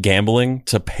gambling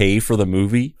to pay for the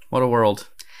movie. What a world.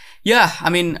 Yeah, I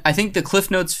mean, I think the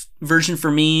Cliff Notes version for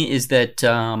me is that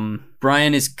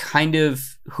Brian is kind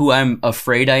of who I'm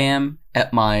afraid I am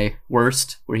at my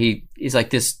worst, where he is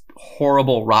like this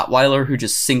horrible Rottweiler who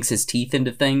just sinks his teeth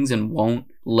into things and won't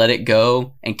let it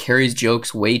go and carries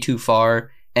jokes way too far.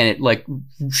 And it like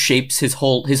shapes his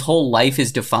whole life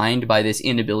is defined by this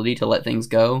inability to let things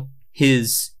go.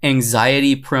 His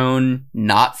anxiety prone,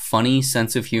 not funny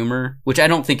sense of humor, which I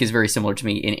don't think is very similar to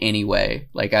me in any way.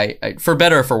 Like I for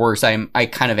better or for worse, I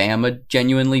kind of am a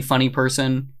genuinely funny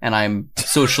person, and I'm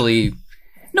socially,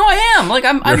 no, I am like,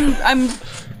 I'm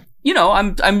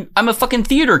a fucking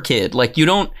theater kid. Like you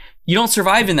don't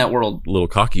survive in that world. A little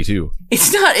cocky too.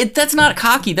 That's not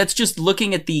cocky. That's just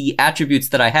looking at the attributes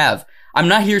that I have. I'm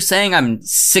not here saying I'm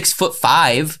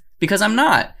 6'5", because I'm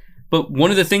not. But one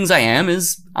of the things I am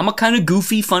is I'm a kind of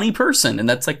goofy, funny person. And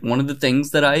that's like one of the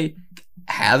things that I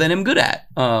have and am good at.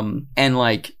 And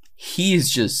like, he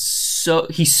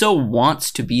so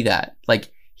wants to be that.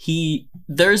 Like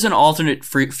there's an alternate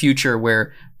future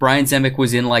where Brian Zembic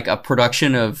was in like a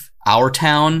production of Our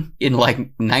Town in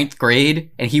like 9th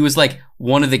grade. And he was like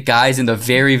one of the guys in the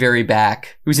very, very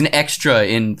back. He was an extra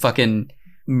in fucking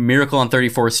Miracle on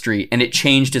 34th Street, and it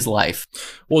changed his life.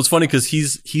 Well, it's funny because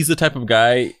he's the type of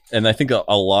guy, and I think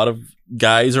a lot of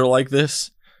guys are like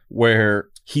this, where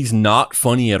he's not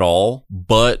funny at all,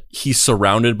 but he's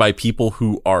surrounded by people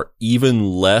who are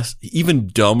even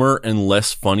dumber and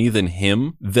less funny than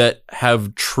him, that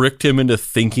have tricked him into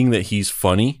thinking that he's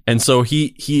funny. And so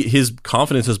his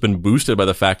confidence has been boosted by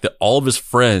the fact that all of his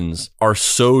friends are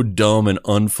so dumb and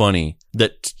unfunny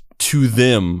that to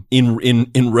them,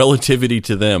 in relativity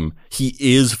to them, he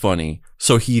is funny.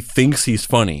 So he thinks he's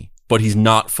funny, but he's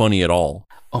not funny at all.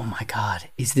 Oh my God.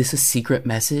 Is this a secret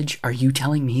message? Are you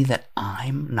telling me that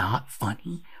I'm not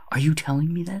funny? Are you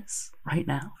telling me this right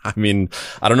now? I mean,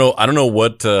 I don't know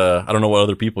what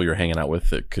other people you're hanging out with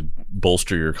that could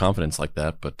bolster your confidence like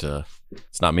that, but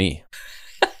it's not me.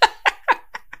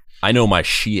 I know my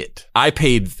shit. I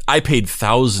paid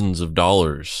thousands of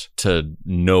dollars to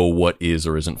know what is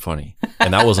or isn't funny.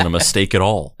 And that wasn't a mistake at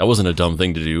all. That wasn't a dumb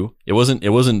thing to do. It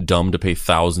wasn't dumb to pay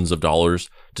thousands of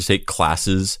dollars to take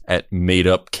classes at made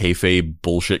up kayfabe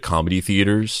bullshit comedy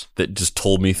theaters that just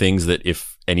told me things that,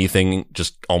 if anything,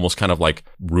 just almost kind of like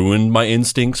ruined my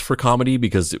instincts for comedy,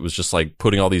 because it was just like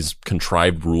putting all these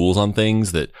contrived rules on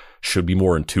things that should be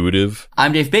more intuitive.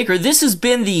 I'm Dave Baker. This has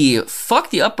been the Fuck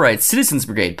the Upright Citizens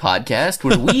Brigade podcast,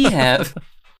 where we have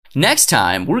next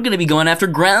time we're going to be going after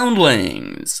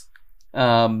groundlings.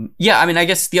 I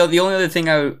guess the only other thing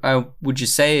I would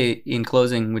just say in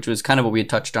closing, which was kind of what we had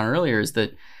touched on earlier, is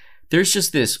that there's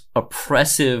just this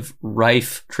oppressive,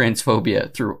 rife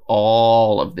transphobia through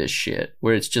all of this shit,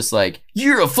 where it's just like,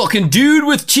 you're a fucking dude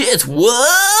with tits. What?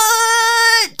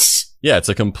 Yeah, it's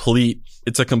a complete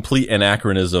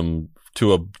anachronism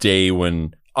to a day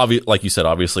when, like you said,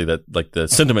 obviously that like the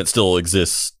sentiment still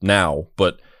exists now,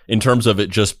 but in terms of it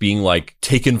just being like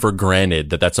taken for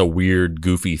granted that that's a weird,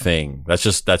 goofy thing. That's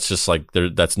just like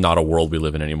that's not a world we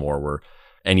live in anymore, where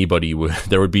anybody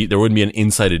there wouldn't be an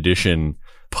Inside Edition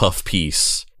puff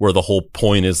piece where the whole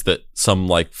point is that some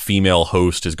like female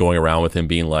host is going around with him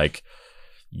being like,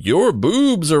 your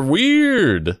boobs are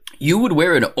weird. You would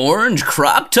wear an orange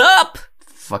crop top.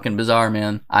 Fucking bizarre,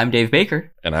 man. I'm Dave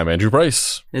Baker. And I'm Andrew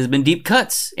Price. This has been Deep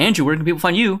Cuts. Andrew, where can people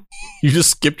find you? You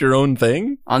just skipped your own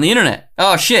thing? On the internet.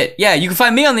 Oh, shit. Yeah, you can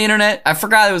find me on the internet. I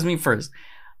forgot it was me first.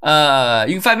 You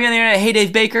can find me on the internet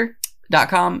at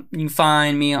heydavebaker.com. You can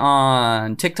find me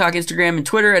on TikTok, Instagram, and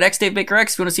Twitter at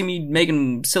xdavebakerx. If you want to see me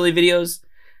making silly videos,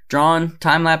 drawing,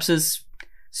 time lapses,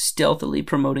 stealthily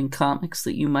promoting comics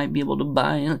that you might be able to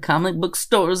buy in comic book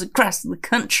stores across the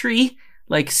country,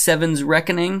 like Seven's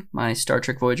Reckoning, my Star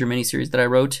Trek Voyager miniseries that I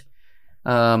wrote.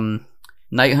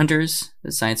 Night Hunters,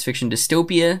 the science fiction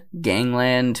dystopia,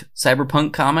 gangland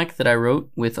cyberpunk comic that I wrote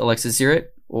with Alexis Zirrit.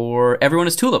 Or Everyone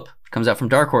is Tulip, which comes out from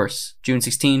Dark Horse, June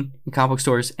 16 in comic book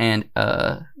stores, and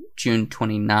June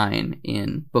 29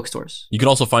 in bookstores. You can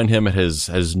also find him at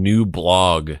his new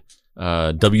blog,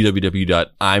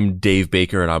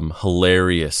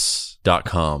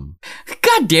 www.imdavebaker.com.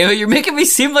 God damn it, you're making me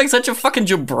seem like such a fucking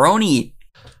jabroni.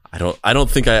 I don't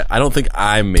think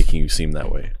I'm making you seem that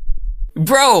way.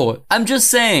 Bro, I'm just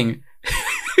saying.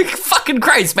 Fucking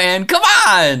Christ, man. Come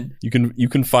on. You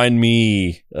can find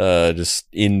me just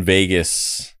in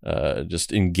Vegas,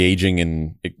 just engaging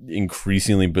in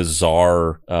increasingly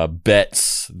bizarre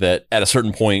bets that at a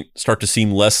certain point start to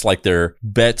seem less like they're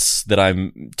bets that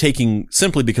I'm taking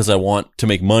simply because I want to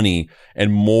make money,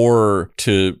 and more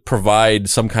to provide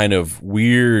some kind of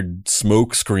weird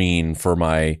smokescreen for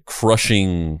my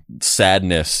crushing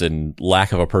sadness and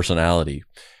lack of a personality.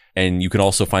 And you can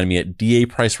also find me at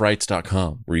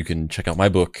dapricerights.com, where you can check out my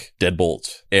book,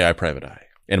 Deadbolt, AI Private Eye,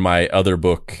 and my other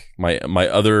book, my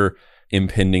other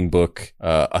impending book,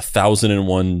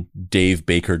 1001 Dave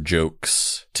Baker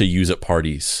jokes to use at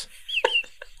parties.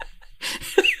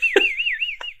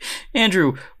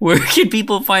 Andrew, where can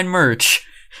people find merch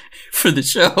for the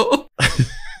show?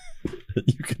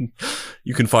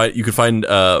 You can find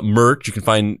merch. You can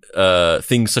find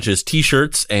things such as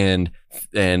t-shirts and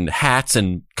hats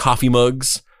and coffee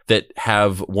mugs that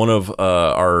have one of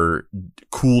our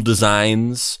cool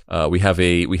designs. We have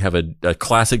a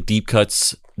classic Deep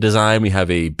Cuts design. We have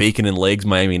a Bacon and Legs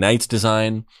Miami Nights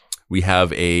design. We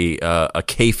have a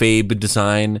kayfabe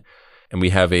design, and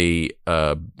we have a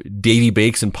Davy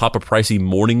Bakes and Papa Pricey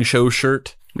morning show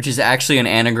shirt, which is actually an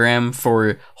anagram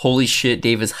for holy shit,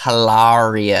 Dave is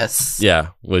hilarious. Yeah,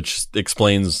 which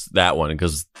explains that one,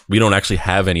 because we don't actually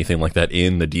have anything like that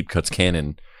in the Deep Cuts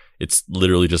canon. It's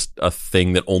literally just a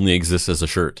thing that only exists as a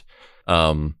shirt.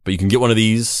 But you can get one of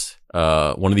these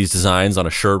designs on a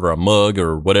shirt or a mug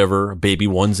or whatever, a baby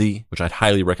onesie, which I'd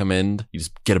highly recommend. You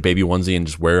just get a baby onesie and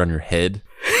just wear it on your head.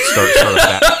 Start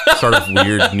a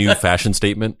weird new fashion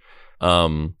statement.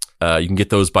 You can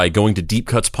get those by going to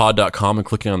deepcutspod.com and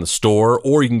clicking on the store,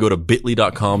 or you can go to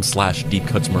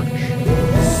bit.ly.com/deepcutsmerch.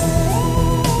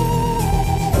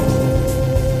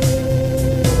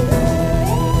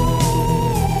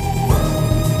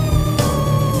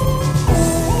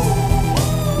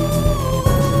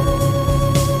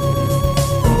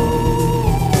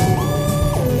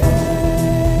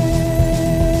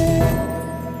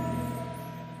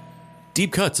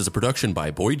 Deep Cuts is a production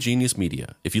by Boy Genius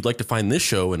Media. If you'd like to find this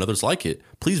show and others like it,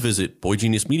 please visit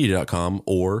boygeniusmedia.com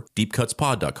or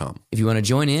deepcutspod.com. If you want to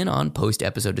join in on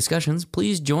post-episode discussions,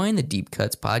 please join the Deep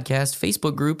Cuts Podcast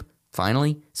Facebook group.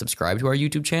 Finally, subscribe to our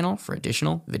YouTube channel for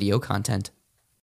additional video content.